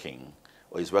not working,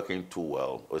 or it's working too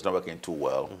well, or it's not working too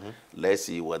well. Let's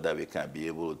see whether we can be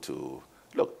able to,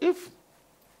 look, if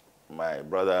my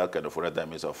brother, Kenofureta,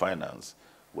 Minister of Finance,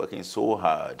 working so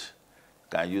hard,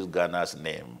 can use Ghana's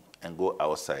name and go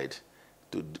outside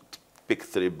to pick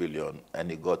 3 billion, and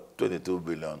he got 22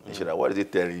 billion. What is he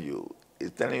telling you?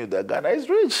 He's telling you that Ghana is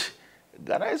rich.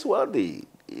 Ghana is wealthy.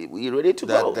 We're ready to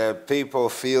go. That the people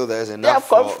feel there's They enough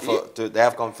have they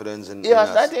have confidence in Yes,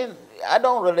 us. I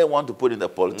don't really want to put in the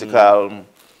political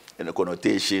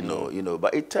connotation, or,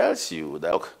 but it tells you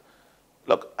that,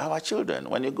 look, our children,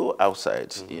 when you go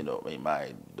outside,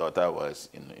 my daughter was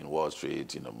in Wall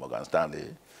Street, Morgan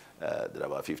Stanley, there are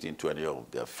about 15, 20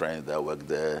 of their friends that work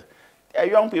there. They are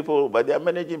young people, but they are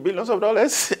managing billions of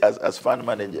dollars as fund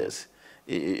managers.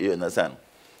 You understand?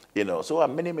 So are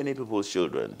many, many people's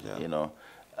children,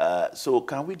 so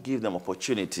can we give them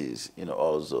opportunities,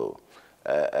 also?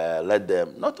 Let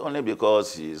them, not only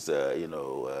because he's,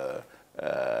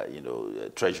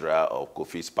 treasurer of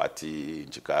Kofi's party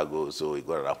in Chicago, so he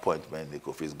got an appointment in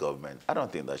Kofi's government. I don't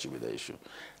think that should be the issue.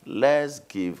 Let's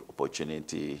give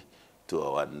opportunity to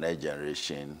our next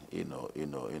generation,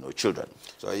 children.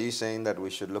 So are you saying that we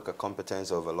should look at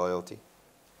competence over loyalty?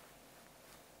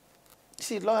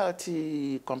 See,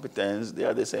 loyalty, competence, they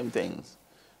are the same things.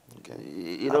 Okay.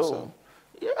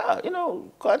 Yeah,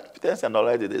 competence and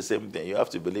loyalty are the same thing. You have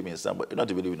to believe in somebody, not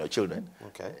to believe in your children.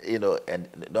 Okay. And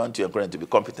don't you encourage them to be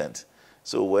competent.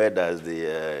 So where does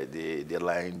the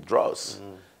line draws?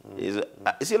 You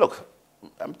see, look,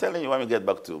 I'm telling you, when we get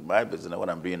back to my business, what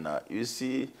I'm doing now, you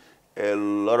see a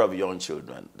lot of young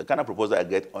children. The kind of proposal I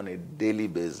get on a daily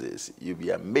basis, you'll be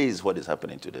amazed what is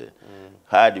happening today.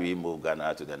 How do we move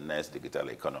Ghana to the next digital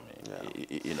economy?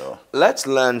 Yeah. Let's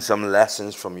learn some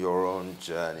lessons from your own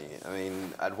journey. I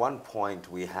mean, at one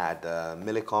point we had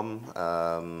Millicom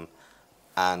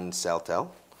and Celltel,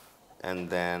 and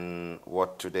then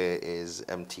what today is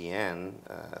MTN,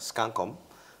 Scancom.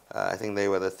 I think they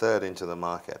were the third into the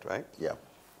market, right? Yeah.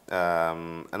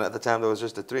 And at the time there was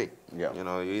just the three. Yeah.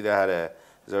 You either had a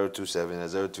 027, a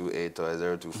 028, or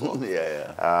a 024.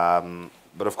 Yeah.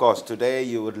 But of course, today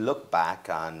you would look back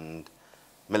and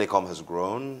Millicom has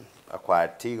grown,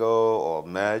 acquired Tigo or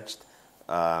merged.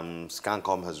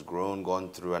 Scancom has grown, gone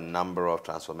through a number of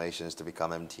transformations to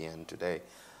become MTN today.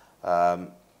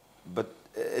 But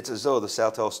it's as though the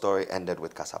Celltel story ended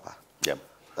with Kasapa. Yeah.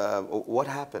 What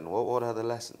happened? What are the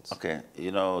lessons? Okay,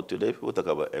 today people talk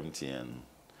about MTN,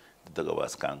 they talk about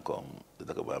Scancom, they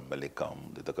talk about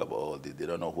Millicom, they talk about all this. They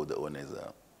don't know who the owners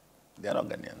are. They are not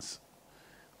Ghanaians.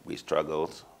 We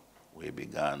struggled, we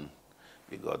began,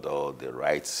 we got all the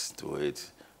rights to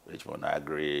it. Richmond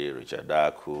Agri, Richard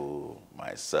Daku,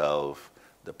 myself,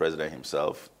 the president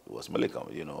himself was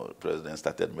Millicom. The president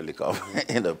started Millicom,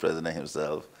 the president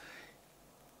himself.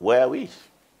 Where are we?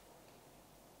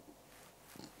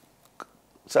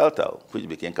 Celltel, which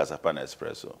became Casapana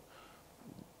Espresso.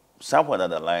 Somewhere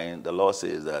down the line, the law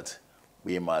says that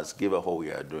we must give up what we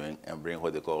are doing and bring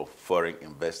what they call foreign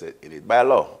investors in it by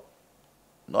law,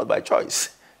 not by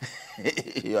choice.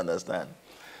 You understand?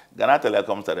 Ghana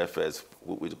Telecom started first,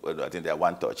 I think they are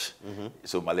one touch.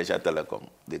 So Malaysia Telecom,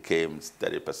 they came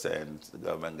 30%, the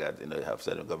government got, have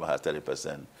said the government has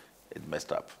 30%, it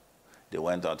messed up. They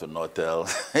went on to Nortel,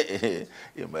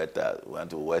 went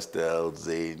to Westel,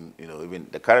 Zain, even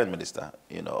the current minister,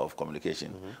 of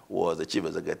communication was the chief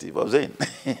executive of Zain.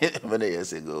 Many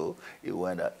years ago, he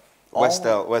went at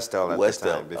Westel at the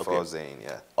time, before Zain,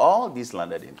 yeah. All these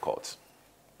landed in court.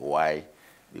 Why?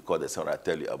 Because they said I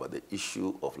tell you about the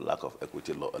issue of lack of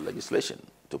equity law legislation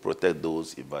to protect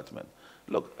those investments.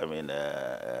 Look, I mean,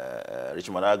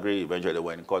 Richmond Agri eventually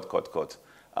went in court.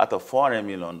 Out of $400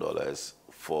 million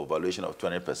for valuation of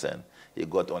 20%, he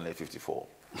got only 54.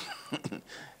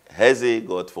 Heze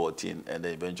got 14, and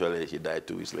then eventually he died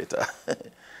 2 weeks later.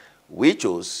 We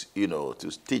chose,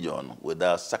 to stitch on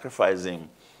without sacrificing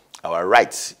our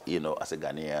rights, as a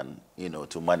Ghanaian,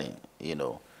 to money,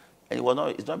 And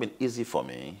it's not been easy for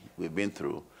me. We've been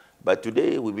through. But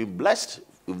today we've been blessed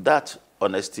with that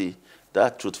honesty,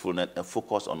 that truthfulness, and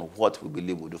focus on what we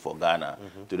believe we do for Ghana.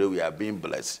 Today we are being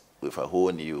blessed with a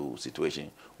whole new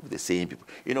situation with the same people.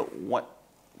 What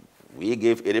we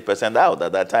gave 80% out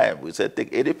at that time. We said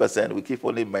take 80%, we keep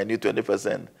only minute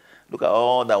 20%. Look at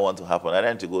all that want to happen. I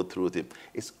need to go through it.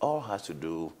 It all has to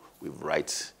do with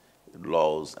rights,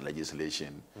 laws, and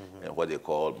legislation, and what they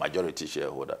call majority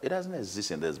shareholder. It doesn't exist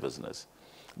in this business.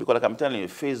 Because like I'm telling you,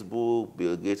 Facebook,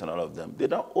 Bill Gates, and all of them, they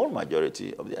don't own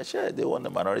majority of their shares. They own the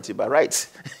minority by rights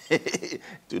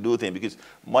to do things. Because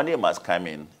money must come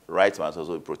in, rights must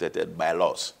also be protected by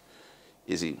laws.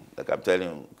 You see, like I'm telling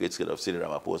you, great scale of Cyril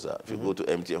Ramaphosa, if you go to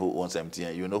MTN, who owns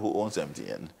MTN, you know who owns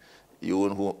MTN. You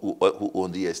own who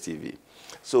owns DSTV.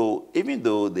 So even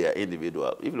though they are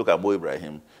individual, if you look at Mo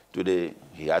Ibrahim, today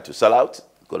he had to sell out,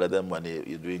 collect them money,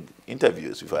 he's doing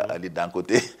interviews with Ali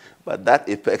Dangote, but that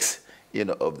apex,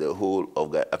 of the whole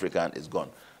of the African is gone.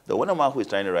 The one man who is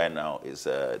trying right now is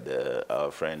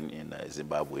our friend in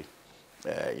Zimbabwe,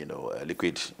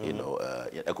 liquid,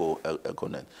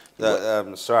 Econet.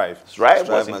 Strive. Strive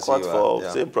was in must court you, for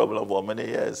yeah. same problem for many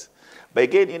years. But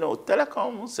again,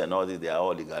 telecoms and all this, they are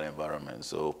all legal environments.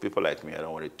 So people like me, I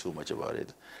don't worry too much about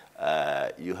it.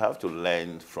 You have to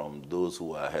learn from those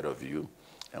who are ahead of you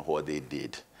and what they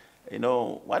did.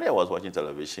 One day I was watching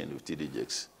television with TD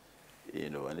Jakes,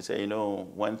 and he said,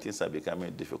 when things are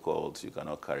becoming difficult, you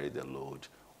cannot carry the load,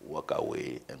 walk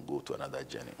away and go to another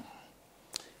journey.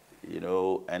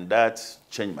 And that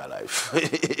changed my life,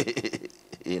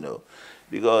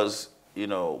 because,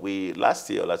 last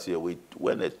year,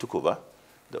 when they took over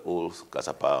the old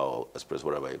Kasapa or Express,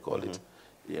 whatever you call it,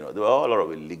 there were a lot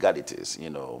of illegalities.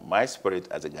 My spirit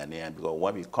as a Ghanaian, because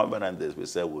when we covenant this, we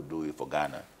said we'll do it for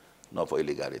Ghana, not for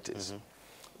illegalities.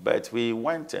 But we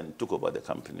went and took over the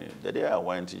company. The day I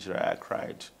went, I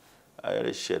cried. I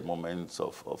really shared moments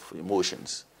of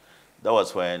emotions. That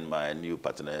was when my new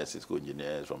partners, Cisco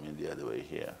engineers from India, they were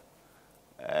here.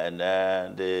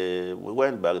 And we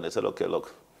went back and they said, okay,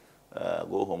 look,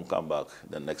 go home, come back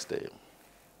the next day.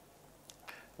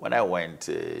 When I went,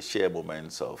 share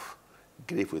moments of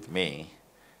grief with me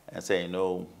and say,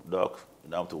 Doc, you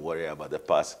don't have to worry about the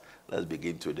past. Let's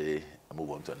begin today and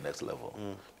move on to the next level.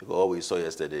 Because all we saw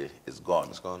yesterday is gone.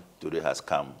 It's gone. Today has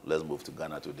come. Let's move to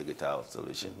Ghana to digital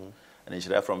solution. And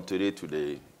in from today,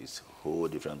 it's a whole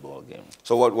different ball game.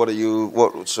 So what are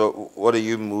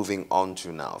you moving on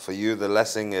to now? For you, the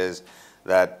lesson is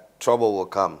that trouble will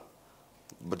come,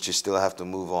 but you still have to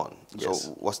move on. Yes.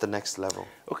 So what's the next level?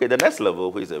 Okay, the next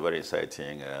level, which is a very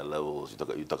exciting level,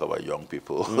 you talk about young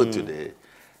people today,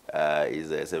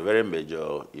 is a very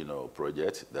major,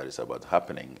 project that is about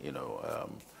happening.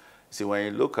 See, when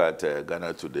you look at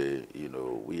Ghana today,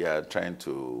 we are trying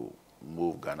to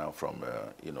move Ghana from,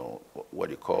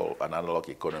 what you call an analog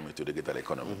economy to digital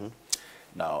economy.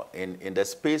 Now, in the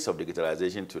space of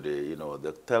digitalization today,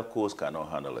 the telcos cannot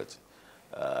handle it.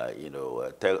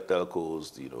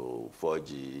 Telcos,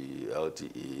 4G,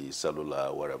 LTE,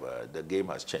 cellular, whatever, the game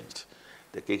has changed.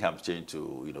 The game has changed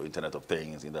to, Internet of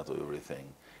Things, Internet of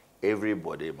Everything.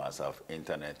 Everybody must have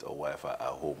internet or Wi-Fi at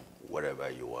home,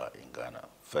 wherever you are in Ghana.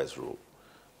 First rule,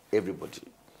 everybody.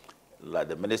 Like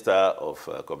the Minister of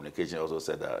Communication also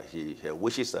said that her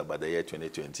wishes are by the year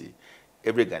 2020,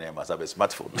 every Ghanaian must have a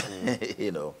smartphone.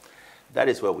 That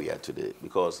is where we are today,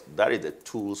 because that is the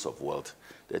tools of wealth,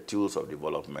 the tools of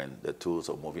development, the tools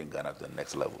of moving Ghana to the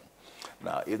next level.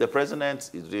 Now, if the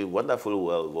president is doing wonderful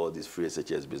well with all this free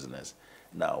SHS business,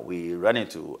 now we run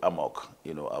into amok,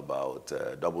 about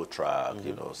double track,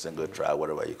 single track,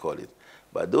 whatever you call it.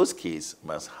 But those kids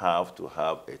must have to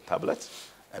have a tablet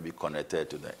and be connected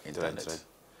to the internet.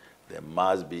 There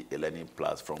must be a learning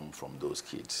platform from those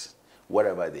kids,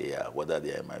 wherever they are, whether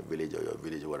they are in my village or your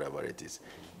village, whatever it is.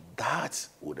 That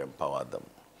would empower them.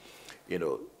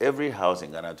 Every house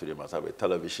in Ghana today must have a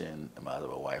television, must have a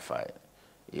Wi-Fi,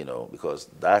 because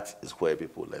that is where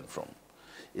people learn from.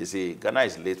 You see, Ghana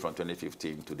is late from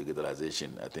 2015 to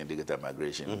digitalization. I think digital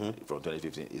migration from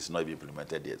 2015 is not even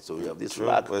implemented yet. So we have this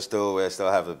lag. We still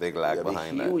have a big lag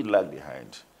behind that. Huge lag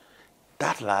behind.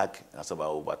 That lag has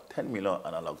about over 10 million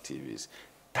analog TVs.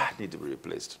 That need to be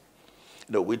replaced.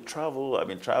 We travel. I've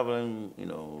been traveling,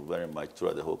 very much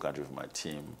throughout the whole country with my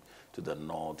team, to the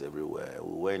north, everywhere.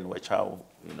 We were in Wechau,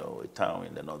 a town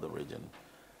in the northern region,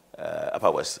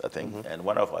 Upper West, I think. And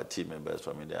one of our team members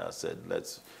from India said,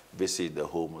 let's visit the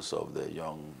homes of the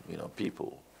young,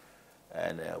 people.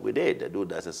 And we did. They do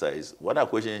the exercise. One of the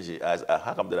questions she asked,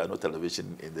 how come there are no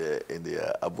television in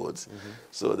the abodes?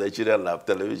 So the children have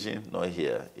television, not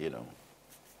here,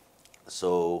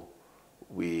 So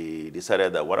we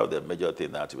decided that one of the major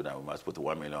things that we must put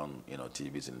 1 million,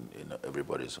 TVs in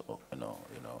everybody's,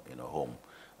 home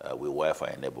with Wi-Fi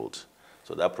enabled.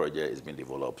 So that project is being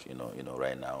developed,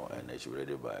 right now, and it should be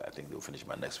ready by, I think they'll finish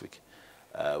by next week.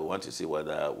 We want to see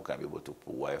whether we can be able to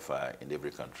put Wi-Fi in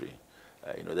every country.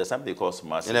 There's something called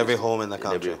smart cities. In every home in the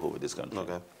country? In every home in this country.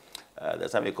 Okay.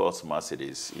 There's something called smart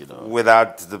cities,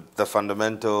 Without the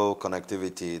fundamental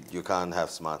connectivity, you can't have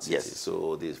smart cities. Yes,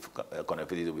 so this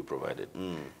connectivity will be provided.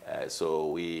 So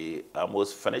we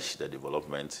almost finished the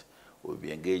development. We'll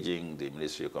be engaging the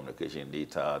Ministry of Communication,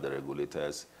 data, the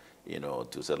regulators,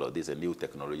 to say, look, this is a new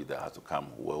technology that has to come.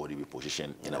 Where would it be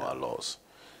positioned in our laws?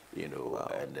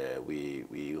 Wow. And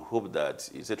we hope that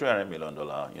it's a $300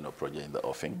 million, project in the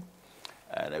offing.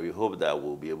 And we hope that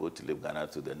we'll be able to lift Ghana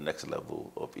to the next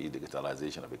level of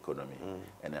e-digitalization of economy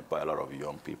and empower a lot of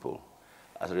young people.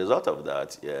 As a result of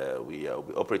that, we will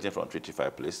be operating from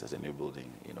 335 Place as a new building,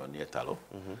 near Talo.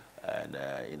 And,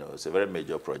 it's a very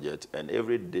major project. And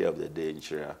every day of the day in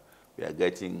Shira, we are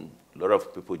getting a lot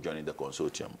of people joining the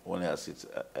consortium. Only as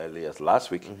early as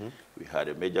last week, we had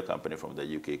a major company from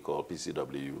the UK called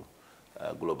PCW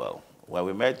Global. When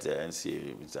we met the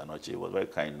NCA, Mr. Anochi was very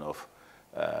kind enough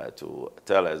to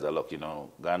tell us that, look, you know,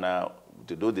 Ghana,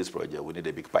 to do this project, we need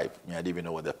a big pipe. I didn't even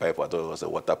know what the pipe was. I thought it was a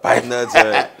water pipe. That's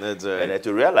right. That's right. And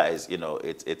to realize, you know,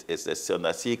 it's a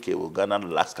Sonda sea cable. Ghana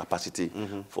lacks capacity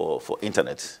for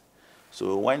internet.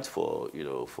 So we went for, you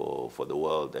know, for the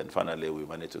world, and finally we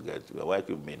managed to get, we were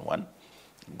working with one,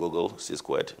 Google, C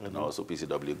Squared, and also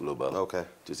PCW Global,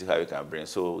 to see how we can bring.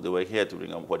 So they were here to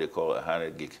bring up what they call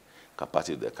 100 gig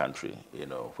capacity to the country, you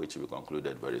know, which we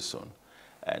concluded very soon.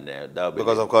 And that'll be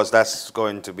because, of course, that's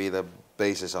going to be the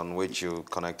basis on which you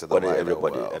connect to the wider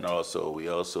everybody. world. And also, we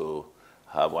also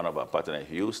have one of our partners,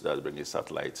 Hughes, that's bringing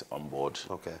satellites on board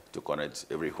to connect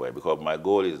everywhere. Because my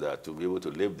goal is that to be able to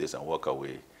live this and walk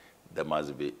away, there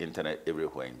must be internet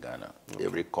everywhere in Ghana,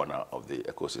 every corner of the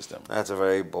ecosystem. That's a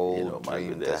very bold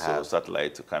dream to have. So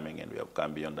satellite coming in, we have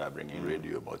come beyond that, bringing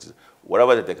radio, but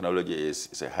whatever the technology is,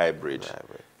 it's a hybrid.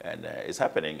 And it's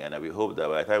happening, and we hope that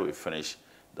by the time we finish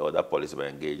the other policy by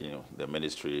engaging the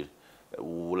ministry,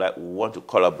 we want to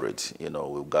collaborate, you know,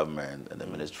 with government and the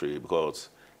ministry, because,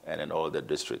 and then all the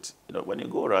districts. You know, when you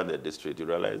go around the district, you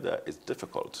realize that it's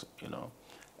difficult, you know.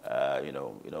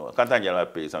 Accountant General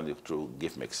pays something through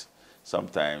gift mix.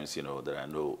 Sometimes, you know, there are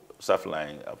no surf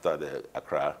line after the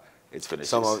Accra, it's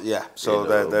finished. So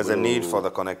there's a need for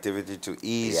the connectivity to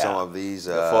ease some of these.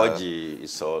 The 4G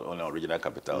is all only on regional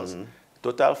capitals.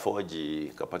 Total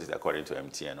 4G capacity, according to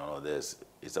MTN and all of this,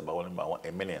 is about only about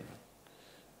 1 million.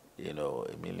 You know,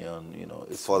 1 million, you know.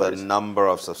 It's for the number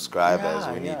of subscribers,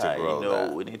 we need to grow. You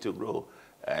know, we need to grow.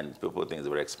 And people think it's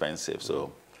very expensive.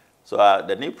 So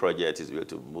the new project is really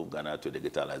to move Ghana to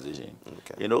digitalization.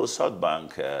 You know,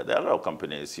 SoftBank, there are a lot of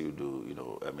companies who do, you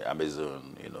know, I mean,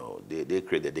 Amazon, you know, they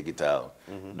create the digital,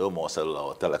 no more cellular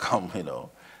or telecom, you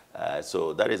know.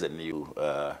 So that is a new,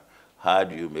 how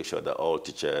do you make sure that all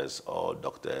teachers, all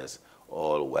doctors,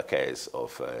 all workers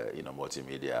of, you know,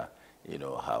 multimedia, you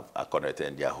know, are connected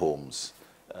in their homes.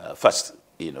 First,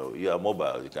 you know, you are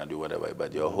mobile, you can do whatever,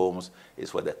 but your homes is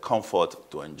for the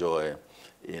comfort to enjoy,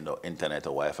 you know, internet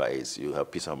or Wi-Fi is. You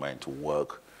have peace of mind to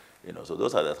work, you know. So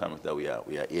those are the kind of that we are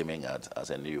aiming at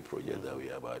as a new project that we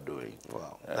are about doing.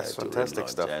 Wow, that's fantastic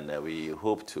stuff. And we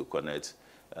hope to connect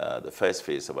the first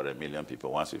phase, about 1 million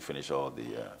people, once we finish all the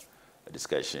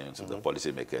discussions with the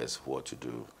policymakers what to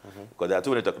do. Because there are too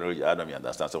many technology, I don't even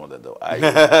understand some of them though.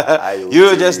 IoT.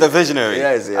 You're just the visionary.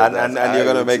 Yes, and you're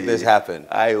going to make this happen.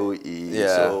 IoE.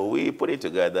 So we put it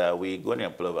together. We're going to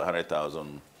employ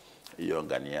 100,000 young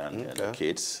Ghanaian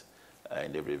kids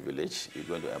in every village. We're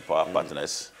going to empower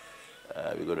partners.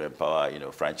 We're going to empower, you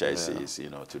know, franchises, you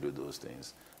know, to do those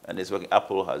things. And it's working.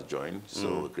 Apple has joined,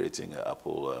 so we're creating an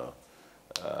Apple,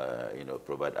 you know,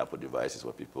 provide Apple devices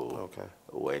for people.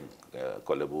 When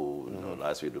Kolebu, you know,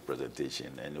 last week the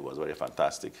presentation, and it was very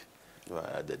fantastic.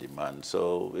 The demand.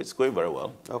 So it's going very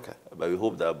well. But we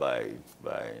hope that by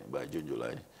June,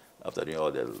 July, after doing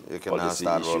all the policy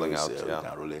issues, rolling out, we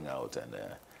can rolling out, and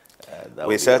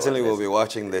we certainly will be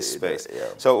watching this space.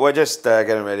 So we're just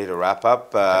getting ready to wrap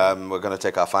up. We're going to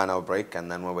take our final break,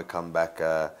 and then when we come back,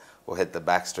 we'll hit the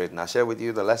back straight, and I'll share with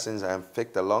you the lessons I have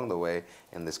picked along the way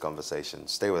in this conversation.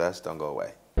 Stay with us. Don't go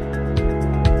away.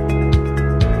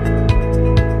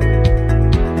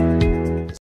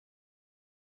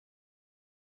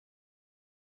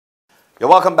 You're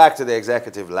welcome back to the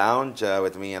Executive Lounge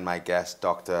with me and my guest,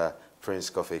 Dr. Prince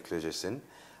Kofi Kludjeson.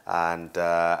 And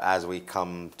as we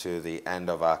come to the end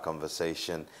of our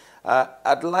conversation,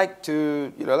 I'd like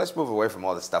to, you know, let's move away from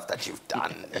all the stuff that you've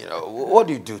done. You know, what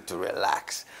do you do to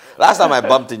relax? Last time I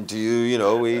bumped into you, you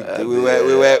know, we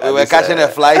were catching a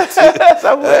flight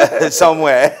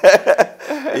somewhere.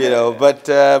 You know, but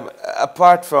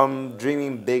apart from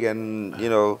dreaming big and, you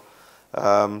know,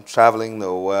 traveling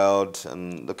the world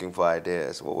and looking for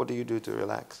ideas, what do you do to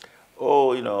relax?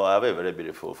 Oh, you know, I have a very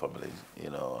beautiful family, you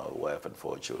know, a wife and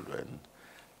 4 children.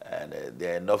 And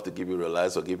they're enough to give you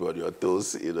relax or keep you on your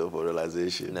toes, you know, for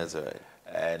realization. That's right.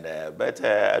 And but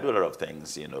I do a lot of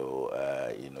things, you know,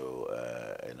 I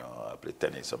play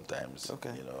tennis sometimes.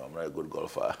 You know, I'm not a good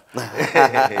golfer. You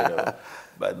know,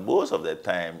 but most of the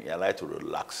time, I like to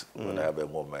relax when I have a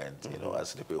moment. You know, I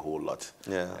sleep a whole lot.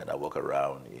 And I walk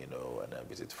around, you know, and I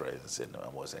visit friends, and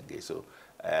I'm always engaged. So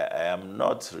I am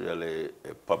not really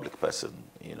a public person,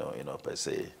 you know, per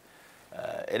se.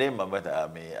 Any moment I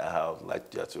have like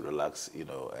just to relax, you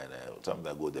know, and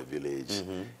sometimes I go to the village,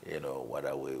 you know, what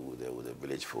I way with the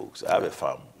village folks. I have a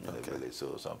farm in the village,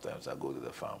 so sometimes I go to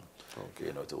the farm,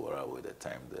 you know, to work with the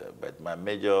time there. But my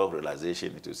major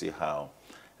realization is to see how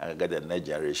and get the next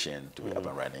generation to be up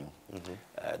and running.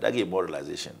 That gives more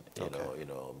realization, you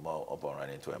know, more up and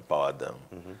running to empower them,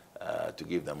 to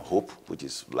give them hope, which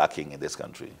is lacking in this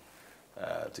country,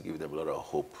 to give them a lot of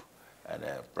hope, and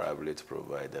probably to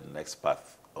provide the next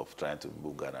path of trying to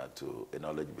move Ghana to a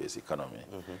knowledge-based economy.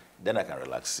 Then I can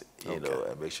relax, you know,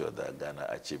 and make sure that Ghana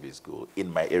achieves its goal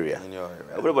in my area. In your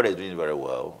area. Everybody is doing very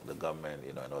well. The government,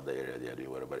 you know, in other areas, they are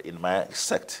doing well. But in my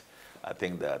sect, I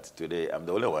think that today I'm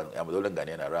the only one, I'm the only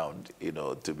Ghanaian around, you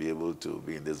know, to be able to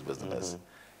be in this business.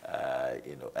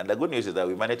 You know, and the good news is that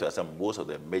we managed to assemble most of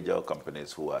the major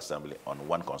companies who are assembling on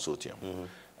one consortium.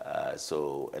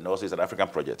 So, and also it's an African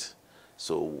project.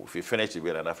 So if we finish to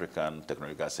be an African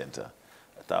technological center,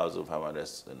 1,500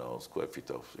 square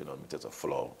feet of meters of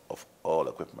floor of all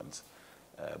equipment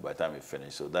by the time we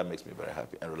finish. So that makes me very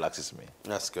happy and relaxes me.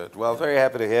 That's good. Well, very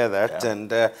happy to hear that.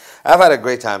 And I've had a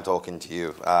great time talking to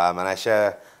you. And I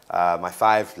share my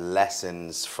 5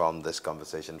 lessons from this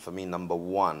conversation. For me, number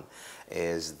 1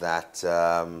 is that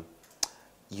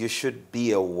you should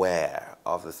be aware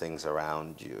of the things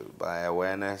around you. By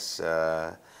awareness,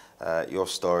 your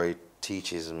story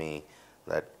teaches me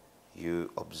that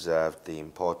you observed the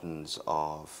importance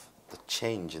of the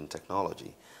change in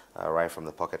technology, right from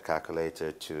the pocket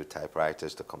calculator to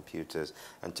typewriters to computers,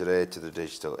 and today to the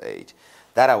digital age.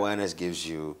 That awareness gives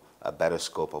you a better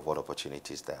scope of what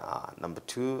opportunities there are. Number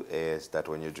 2 is that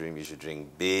when you dream, you should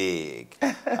dream big.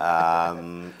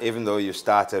 Even though you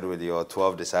started with your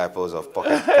 12 disciples of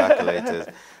pocket calculators,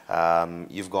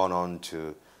 you've gone on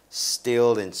to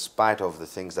still, in spite of the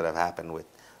things that have happened with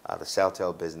the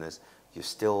Celltel business, you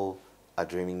still are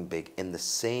dreaming big in the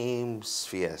same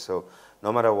sphere. So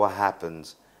no matter what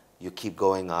happens, you keep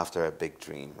going after a big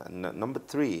dream. And number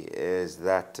 3 is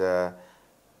that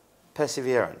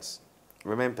perseverance.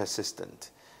 Remain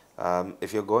persistent.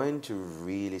 If you're going to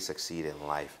really succeed in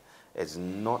life, it's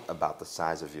not about the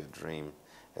size of your dream.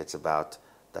 It's about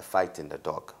the fight in the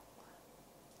dog.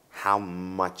 How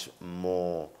much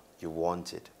more you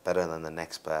want it, better than the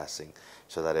next person,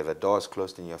 so that if a door is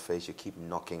closed in your face, you keep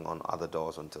knocking on other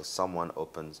doors until someone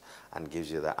opens and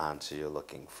gives you the answer you're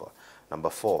looking for.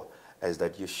 Number 4 is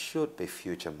that you should be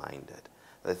future-minded.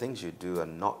 The things you do are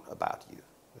not about you,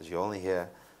 because you're only here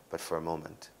but for a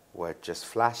moment, where it just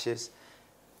flashes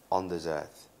on this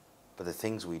earth. But the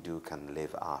things we do can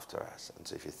live after us. And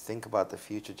so if you think about the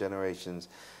future generations,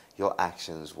 your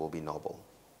actions will be noble.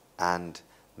 And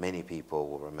many people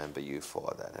will remember you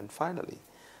for that. And finally,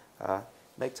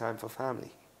 make time for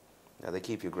family. They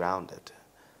keep you grounded,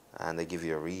 and they give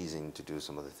you a reason to do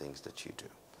some of the things that you do.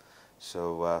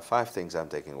 So 5 things I'm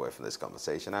taking away from this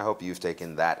conversation. I hope you've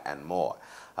taken that and more.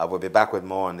 We'll be back with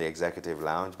more on the Executive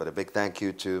Lounge, but a big thank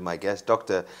you to my guest,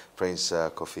 Dr. Prince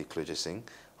Kofi Kludjeson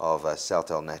of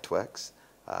Celltel Networks.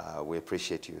 We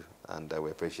appreciate you, and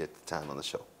we appreciate the time on the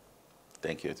show.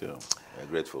 Thank you, too. We're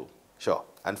grateful. Sure.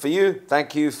 And for you,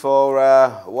 thank you for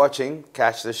watching.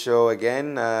 Catch the show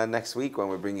again next week when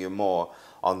we bring you more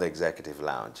on the Executive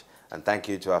Lounge. And thank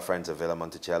you to our friends at Villa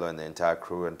Monticello and the entire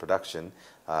crew and production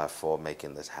for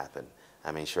making this happen.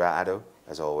 I'm Inshira Ado.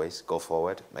 As always, go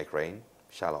forward, make rain.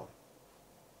 Shalom.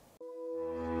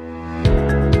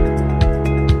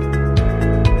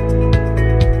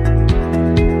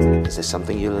 Is this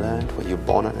something you learned? Were you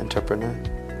born an entrepreneur?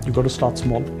 You got to start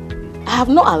small. I have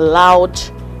not allowed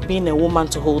being a woman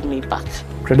to hold me back.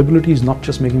 Credibility is not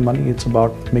just making money, it's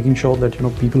about making sure that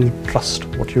people trust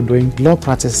what you're doing. Law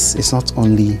practice is not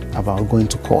only about going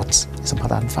to court, it's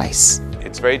about advice.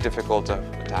 It's very difficult to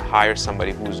hire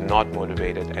somebody who's not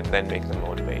motivated and then make them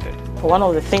motivated. One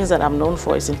of the things that I'm known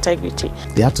for is integrity.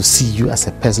 They have to see you as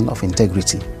a person of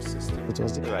integrity.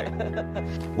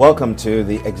 Welcome to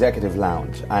the Executive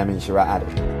Lounge. I'm Inshira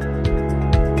Ado.